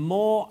more and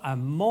more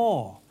and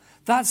more.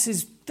 That's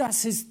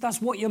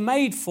what you're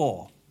made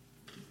for.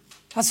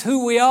 That's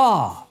who we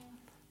are.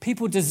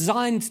 People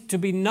designed to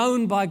be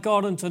known by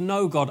God and to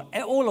know God.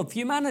 All of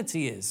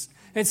humanity is.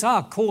 It's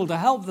our call to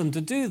help them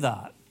to do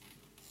that.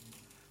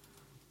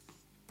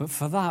 But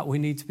for that, we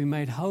need to be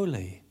made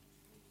holy.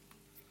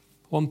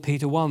 1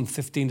 Peter 1,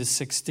 15 to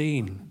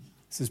 16.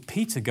 This is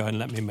Peter going,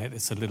 let me make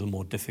this a little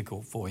more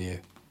difficult for you.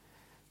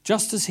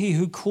 Just as he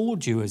who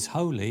called you is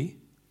holy,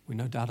 we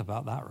no doubt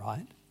about that,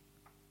 right?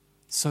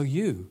 So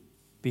you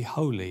be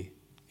holy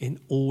in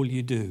all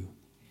you do.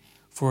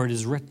 For it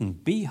is written,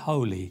 be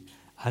holy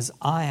as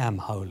I am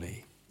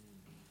holy.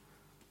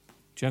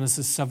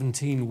 Genesis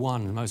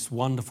 17:1, the most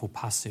wonderful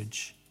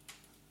passage.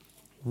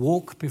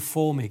 Walk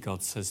before me,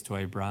 God says to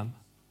Abraham,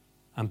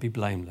 and be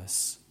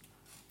blameless.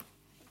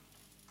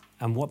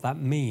 And what that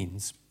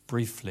means,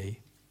 briefly,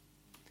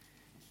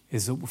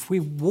 is that if we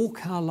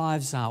walk our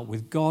lives out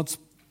with God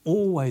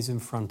always in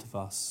front of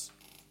us,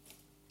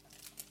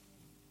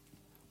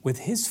 with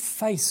his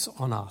face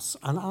on us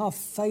and our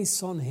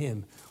face on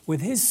him,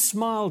 with his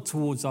smile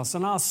towards us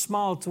and our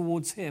smile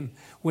towards him,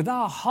 with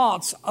our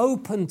hearts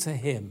open to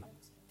him,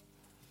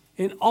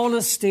 in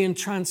honesty and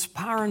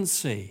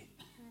transparency,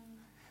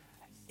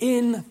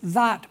 in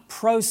that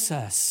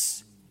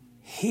process,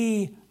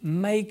 he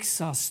makes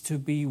us to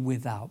be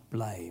without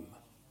blame.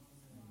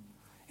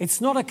 It's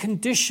not a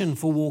condition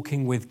for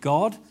walking with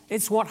God.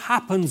 It's what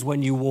happens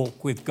when you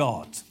walk with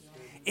God.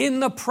 In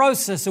the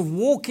process of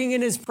walking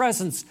in his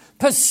presence,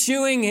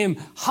 pursuing him,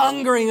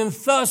 hungering and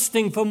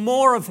thirsting for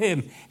more of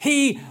him,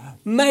 he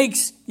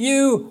makes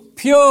you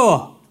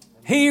pure.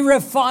 He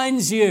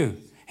refines you.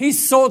 He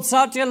sorts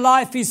out your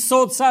life. He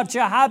sorts out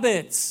your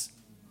habits.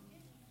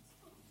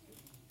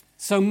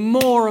 So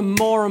more and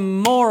more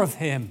and more of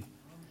him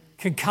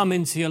can come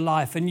into your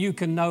life, and you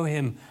can know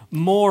him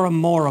more and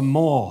more and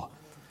more.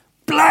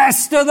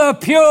 Blessed are the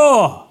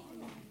pure,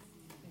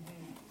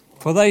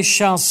 for they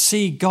shall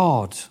see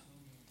God.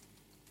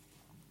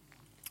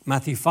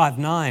 Matthew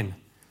 5:9.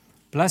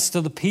 Blessed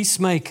are the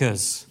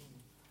peacemakers,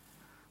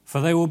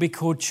 for they will be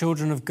called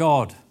children of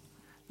God.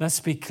 Let's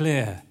be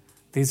clear,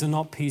 these are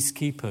not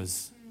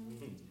peacekeepers.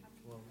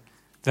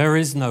 There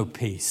is no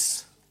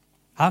peace.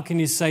 How can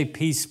you say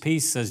peace,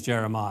 peace, says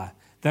Jeremiah?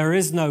 There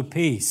is no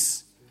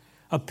peace.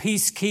 A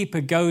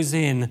peacekeeper goes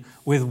in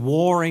with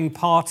warring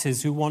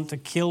parties who want to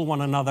kill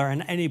one another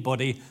and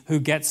anybody who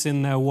gets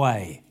in their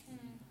way.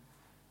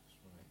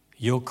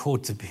 You're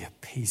called to be a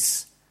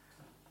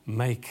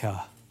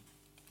peacemaker.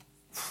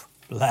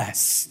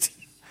 Blessed.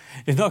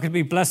 You're not going to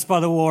be blessed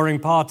by the warring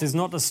parties,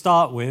 not to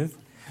start with,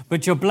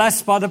 but you're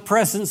blessed by the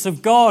presence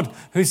of God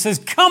who says,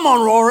 come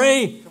on,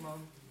 Rory.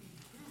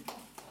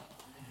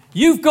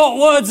 You've got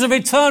words of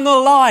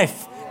eternal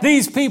life.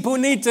 These people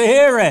need to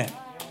hear it.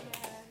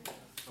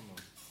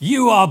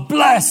 You are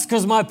blessed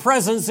because my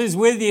presence is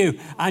with you,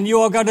 and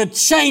you are going to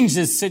change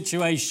this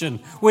situation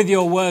with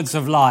your words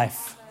of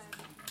life.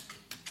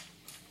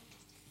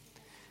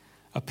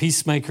 A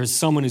peacemaker is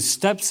someone who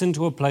steps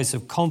into a place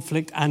of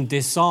conflict and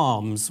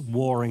disarms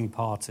warring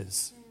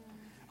parties.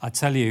 I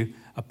tell you,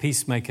 a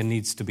peacemaker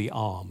needs to be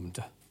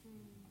armed,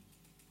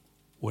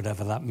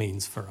 whatever that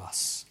means for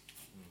us.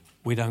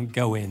 We don't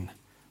go in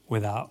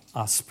without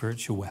our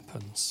spiritual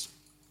weapons.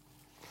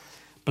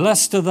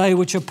 Blessed are they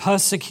which are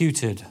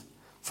persecuted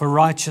for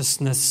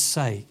righteousness'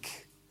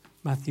 sake.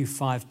 Matthew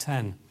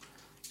 5:10.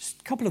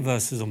 Just a couple of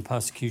verses on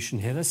persecution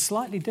here. They're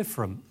slightly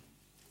different.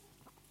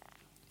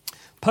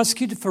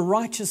 Persecuted for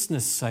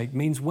righteousness' sake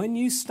means when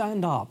you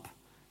stand up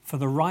for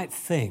the right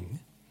thing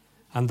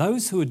and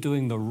those who are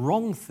doing the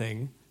wrong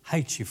thing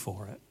hate you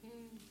for it.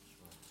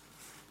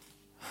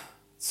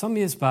 Some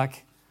years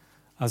back,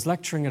 I was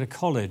lecturing at a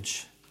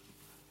college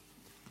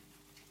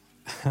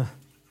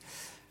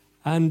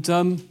and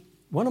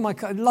one of my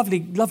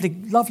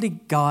lovely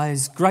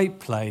guys, great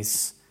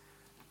place.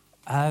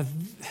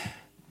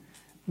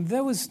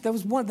 There were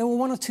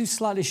one or two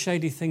slightly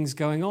shady things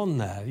going on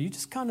there. You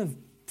just kind of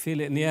feel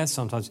it in the air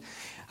sometimes.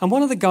 And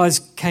one of the guys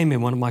came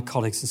in, one of my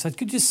colleagues, and said,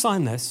 could you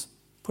sign this?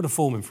 Put a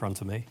form in front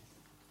of me.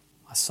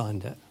 I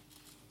signed it.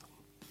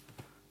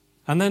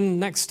 And then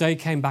next day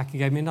came back and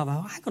gave me another.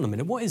 Oh, hang on a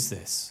minute, what is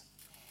this?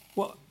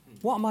 What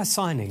am I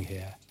signing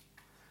here?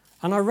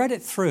 And I read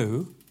it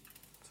through,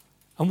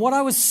 and what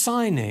I was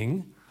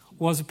signing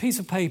was a piece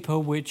of paper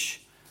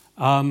which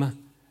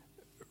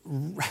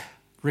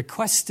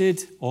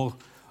requested or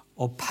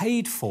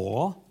paid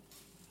for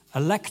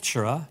a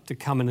lecturer to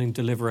come in and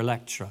deliver a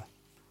lecture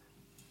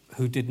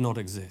who did not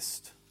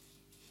exist.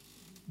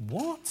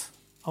 What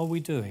are we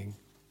doing?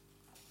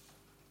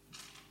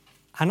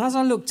 And as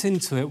I looked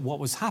into it, what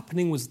was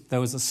happening was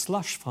there was a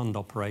slush fund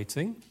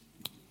operating,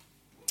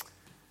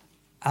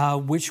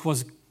 which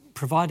was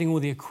providing all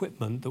the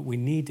equipment that we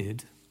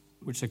needed,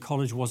 which the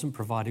college wasn't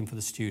providing for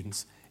the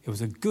students. It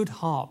was a good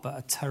heart, but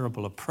a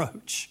terrible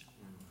approach.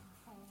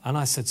 And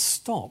I said,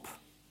 stop,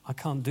 I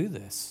can't do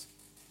this.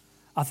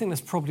 I think that's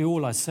probably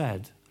all I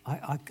said.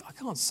 I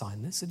can't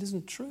sign this, it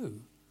isn't true.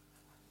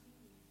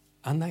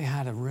 And they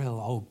had a real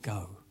old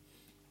go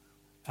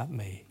at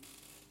me.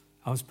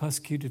 I was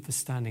persecuted for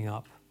standing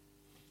up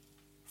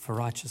for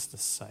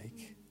righteousness'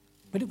 sake.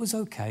 But it was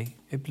okay.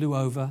 It blew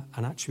over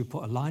and actually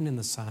put a line in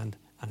the sand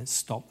and it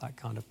stopped that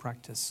kind of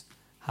practice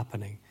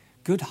happening.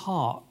 Good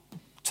heart,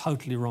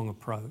 totally wrong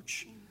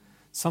approach.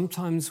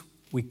 Sometimes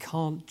we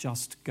can't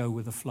just go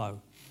with the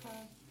flow.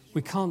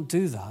 We can't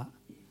do that.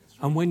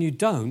 And when you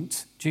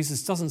don't,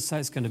 Jesus doesn't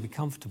say it's going to be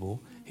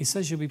comfortable. He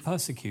says you'll be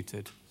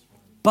persecuted.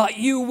 But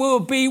you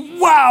will be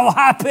wow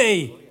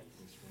happy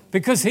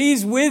because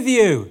he's with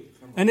you.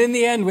 And in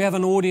the end, we have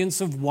an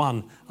audience of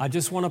one. I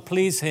just want to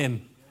please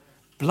him.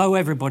 Blow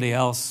everybody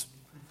else.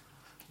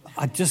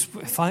 Lord,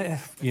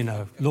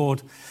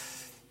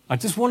 I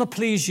just want to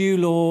please you,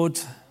 Lord.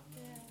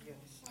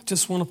 I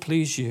just want to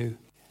please you.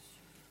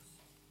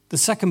 The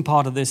second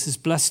part of this is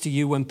blessed are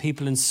you when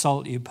people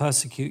insult you,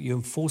 persecute you,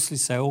 and falsely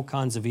say all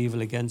kinds of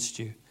evil against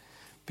you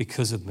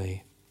because of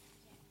me.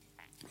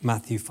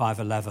 Matthew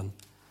 5:11.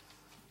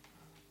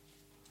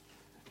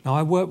 Now,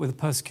 I work with a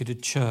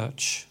persecuted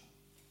church.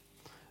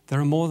 There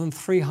are more than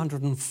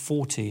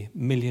 340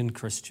 million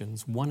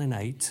Christians, 1 in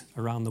 8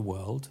 around the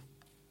world,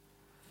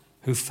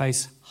 who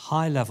face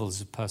high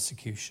levels of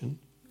persecution.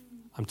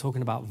 I'm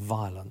talking about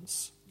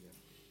violence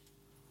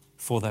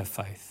for their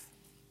faith.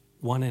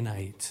 1 in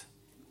 8.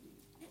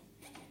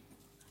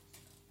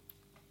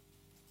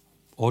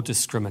 Or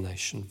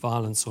discrimination,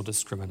 violence or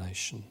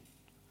discrimination.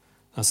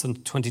 That's the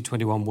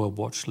 2021 World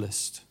Watch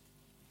list.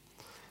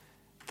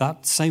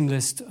 That same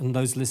list, and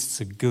those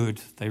lists are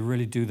good, they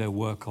really do their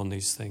work on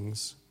these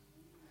things,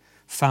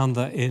 found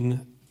that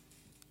in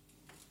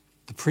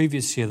the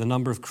previous year, the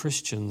number of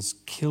Christians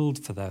killed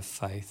for their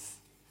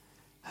faith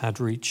had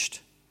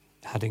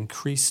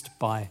increased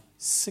by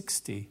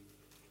 60%.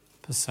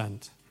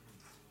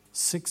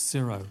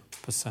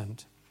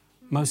 60%.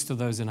 Most of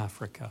those in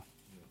Africa.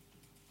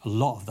 A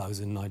lot of those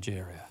in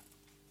Nigeria.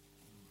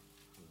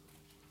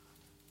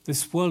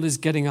 This world is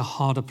getting a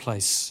harder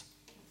place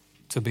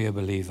to be a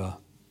believer.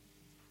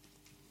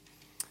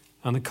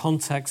 And the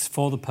context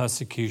for the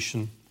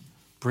persecution,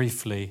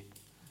 briefly,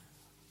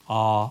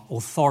 are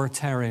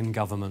authoritarian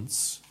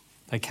governments.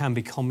 They can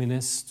be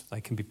communist, they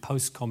can be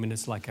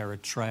post-communist like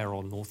Eritrea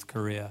or North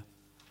Korea.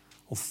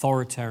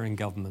 Authoritarian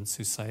governments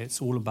who say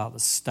it's all about the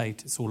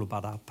state, it's all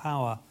about our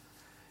power.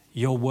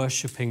 You're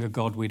worshipping a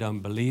God we don't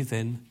believe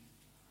in.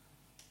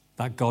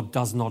 That God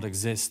does not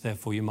exist,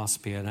 therefore you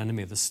must be an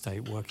enemy of the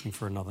state working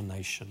for another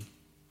nation.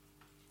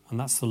 And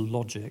that's the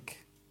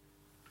logic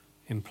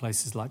in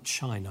places like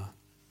China,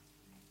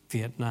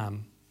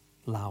 Vietnam,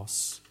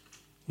 Laos,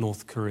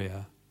 North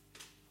Korea,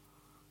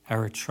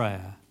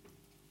 Eritrea,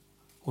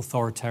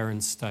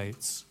 authoritarian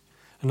states.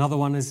 Another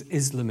one is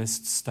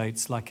Islamist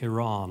states like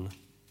Iran.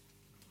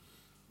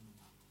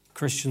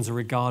 Christians are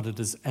regarded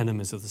as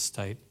enemies of the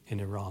state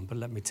in Iran, but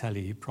let me tell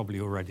you, you probably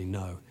already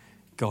know,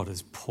 God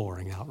is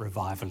pouring out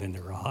revival in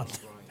Iran.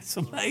 It's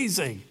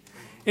amazing.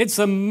 It's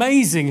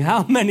amazing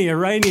how many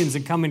Iranians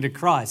are coming to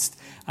Christ.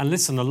 And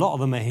listen, a lot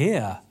of them are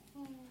here.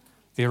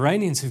 The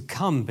Iranians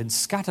who've been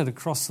scattered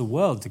across the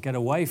world to get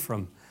away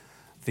from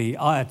the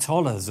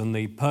Ayatollahs and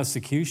the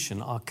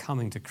persecution are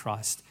coming to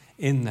Christ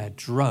in their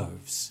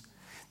droves.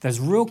 There's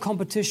real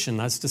competition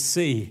as to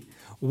see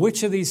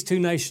which of these two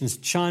nations,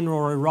 China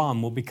or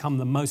Iran, will become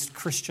the most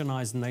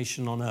Christianized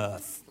nation on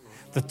earth.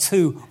 The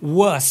two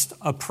worst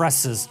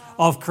oppressors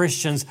of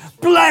Christians.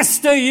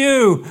 Blessed are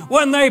you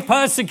when they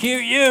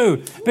persecute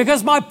you,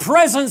 because my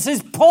presence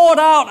is poured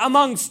out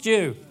amongst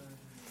you.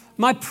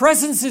 My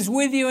presence is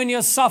with you in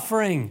your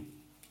suffering.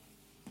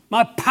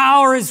 My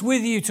power is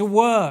with you to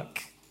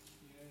work.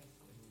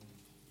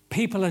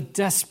 People are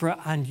desperate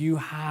and you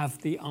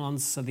have the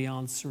answer. The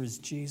answer is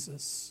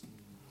Jesus.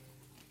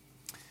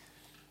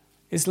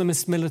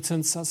 Islamist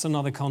militants, that's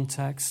another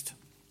context.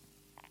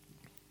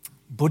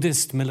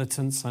 Buddhist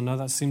militants, I know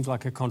that seems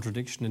like a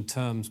contradiction in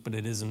terms, but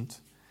it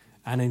isn't.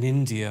 And in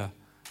India,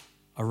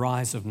 a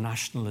rise of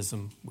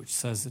nationalism, which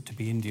says that to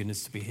be Indian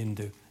is to be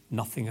Hindu.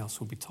 Nothing else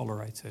will be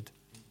tolerated.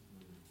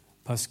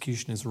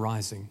 Persecution is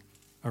rising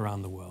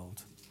around the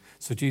world.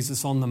 So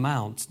Jesus on the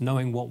Mount,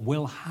 knowing what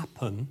will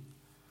happen,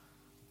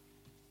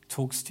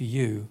 talks to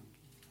you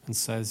and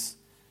says,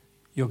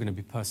 you're going to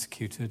be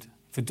persecuted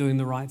for doing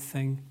the right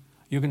thing.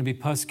 You're going to be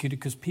persecuted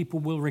because people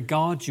will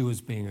regard you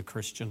as being a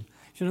Christian.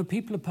 You know,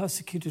 people are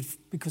persecuted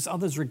because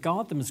others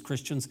regard them as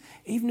Christians,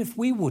 even if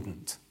we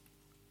wouldn't.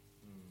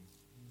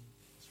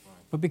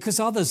 But because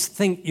others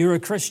think you're a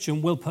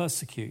Christian, we'll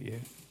persecute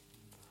you.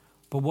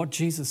 But what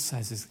Jesus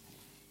says is,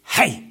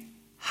 hey,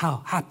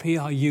 how happy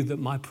are you that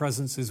my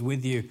presence is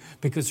with you?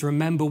 Because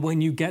remember,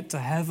 when you get to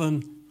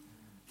heaven,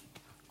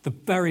 the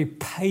very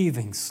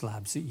paving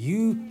slabs that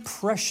you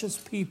precious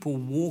people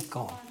walk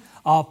on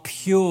are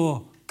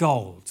pure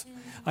gold.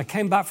 I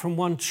came back from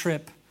one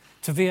trip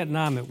to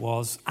Vietnam, it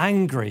was,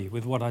 angry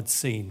with what I'd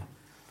seen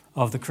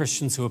of the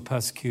Christians who were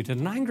persecuted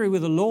and angry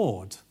with the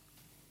Lord.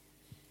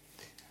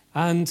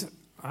 And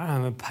I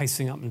remember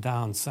pacing up and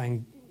down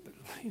saying,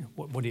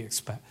 what do you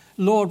expect?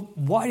 Lord,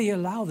 why do you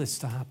allow this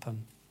to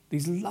happen?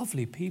 These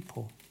lovely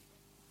people.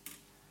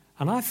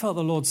 And I felt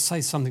the Lord say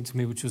something to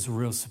me which was a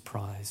real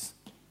surprise.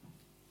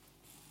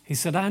 He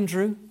said,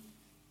 Andrew,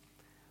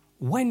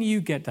 when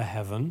you get to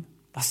heaven,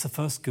 that's the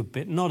first good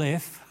bit, not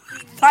if.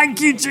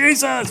 Thank you,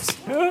 Jesus.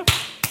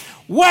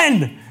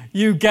 When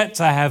you get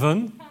to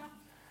heaven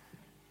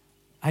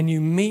and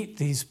you meet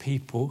these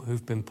people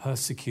who've been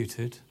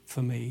persecuted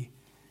for me,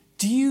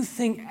 do you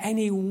think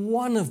any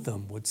one of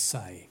them would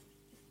say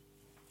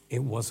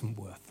it wasn't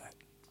worth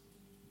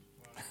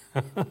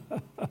it?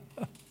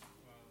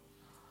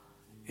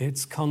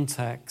 It's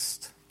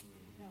context.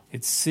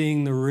 It's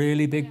seeing the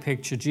really big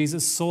picture.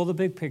 Jesus saw the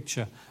big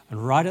picture.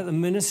 And right at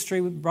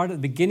the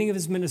beginning of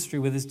his ministry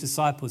with his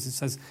disciples, it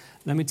says,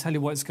 let me tell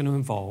you what it's going to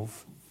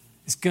involve.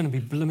 It's going to be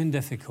blooming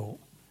difficult,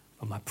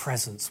 but my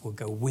presence will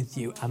go with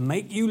you and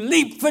make you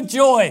leap for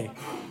joy.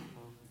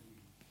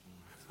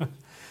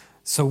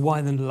 So why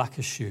the lack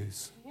of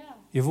shoes?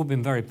 You've all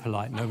been very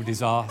polite.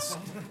 Nobody's asked.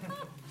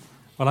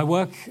 Well, I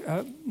work,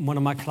 one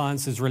of my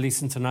clients is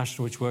Release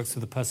International, which works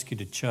with the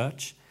persecuted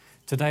church.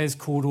 Today is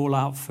called All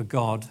Out for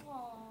God.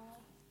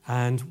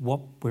 And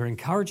what we're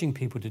encouraging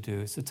people to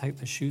do is to take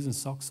their shoes and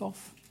socks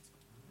off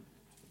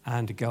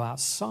and to go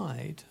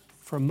outside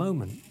for a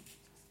moment.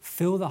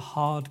 Feel the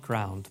hard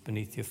ground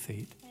beneath your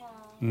feet.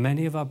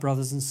 Many of our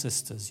brothers and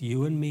sisters,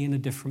 you and me in a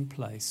different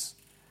place,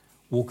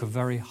 walk a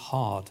very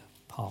hard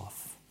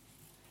path.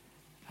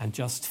 And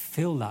just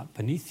feel that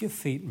beneath your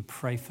feet and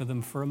pray for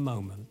them for a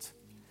moment.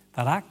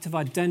 That act of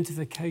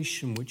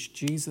identification which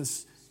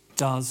Jesus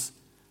does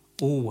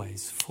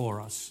always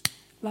for us.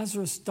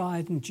 Lazarus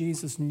died and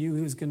Jesus knew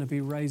he was going to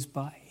be raised,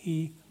 but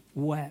he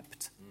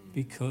wept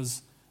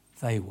because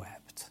they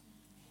wept.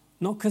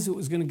 Not because it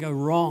was going to go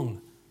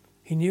wrong.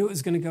 He knew it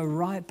was going to go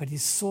right, but he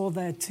saw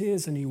their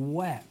tears and he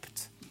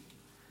wept.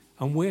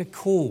 And we're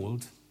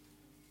called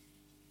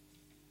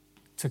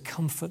to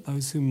comfort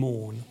those who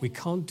mourn. We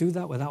can't do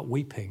that without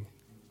weeping.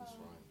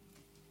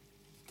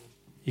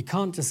 You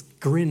can't just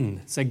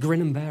grin, say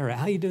grin and bear it.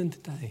 How are you doing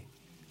today?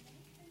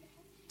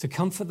 To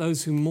comfort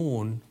those who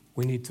mourn,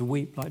 we need to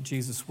weep like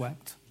Jesus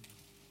wept.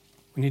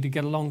 We need to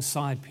get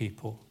alongside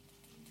people,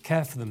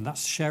 care for them.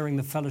 That's sharing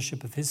the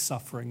fellowship of his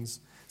sufferings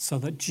so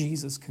that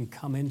Jesus can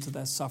come into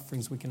their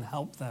sufferings. We can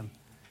help them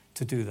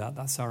to do that.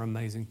 That's our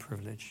amazing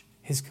privilege.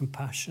 His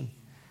compassion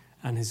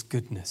and his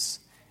goodness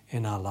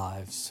in our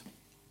lives.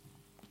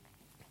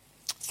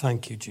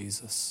 Thank you,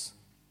 Jesus.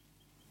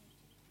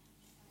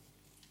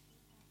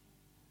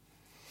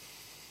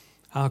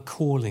 Our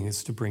calling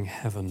is to bring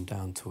heaven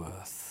down to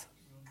earth.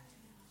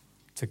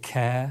 To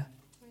care,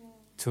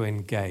 to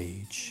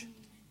engage,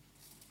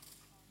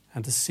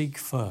 and to seek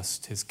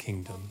first his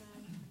kingdom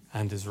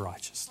and his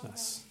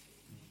righteousness.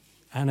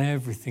 And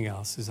everything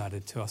else is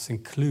added to us,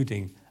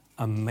 including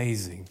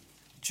amazing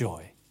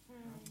joy,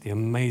 the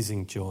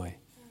amazing joy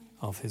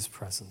of his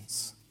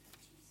presence.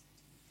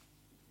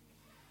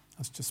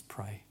 Let's just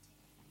pray.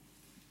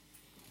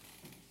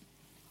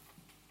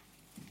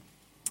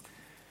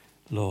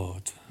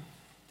 Lord,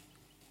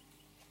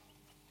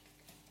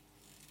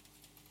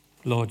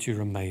 you're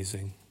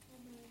amazing.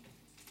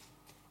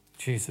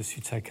 Jesus,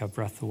 you take our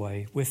breath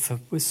away. We're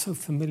so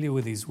familiar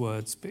with these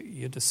words, but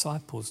your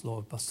disciples,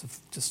 Lord, must have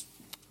just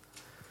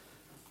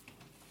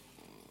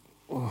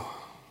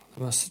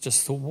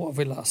thought, what have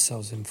we let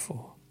ourselves in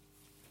for?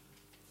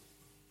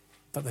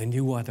 But they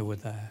knew why they were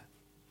there.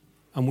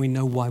 And we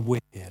know why we're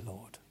here,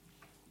 Lord.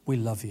 We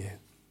love you.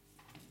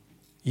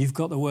 You've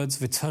got the words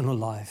of eternal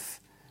life.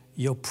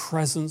 Your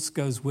presence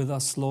goes with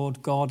us,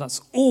 Lord God. That's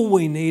all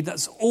we need.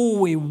 That's all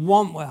we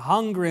want. We're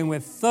hungry and we're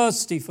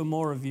thirsty for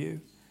more of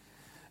you.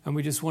 And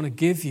we just want to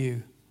give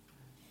you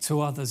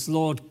to others.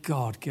 Lord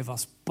God, give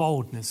us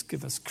boldness.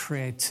 Give us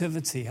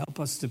creativity. Help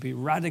us to be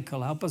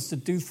radical. Help us to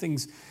do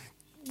things,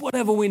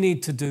 whatever we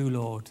need to do,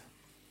 Lord.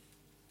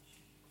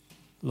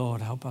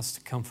 Lord, help us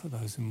to comfort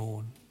those who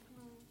mourn.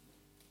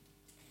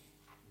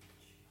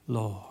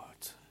 Lord,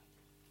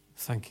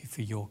 thank you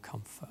for your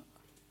comfort.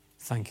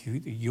 Thank you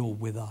that you're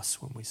with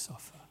us when we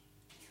suffer.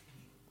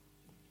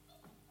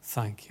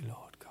 Thank you,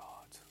 Lord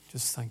God.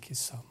 Just thank you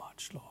so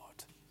much, Lord.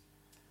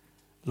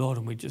 Lord,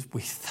 and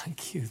we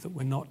thank you that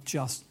we're not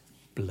just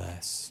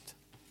blessed.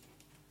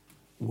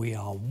 We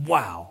are,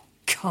 wow,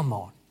 come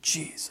on,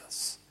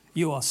 Jesus,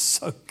 you are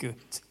so good.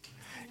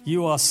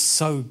 You are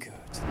so good.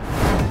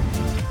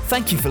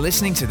 Thank you for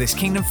listening to this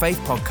Kingdom Faith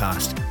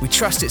podcast. We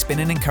trust it's been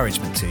an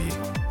encouragement to you.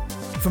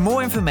 For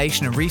more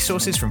information and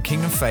resources from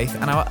Kingdom Faith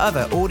and our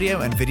other audio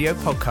and video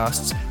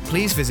podcasts,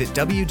 please visit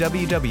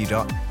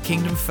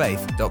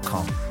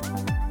www.kingdomfaith.com.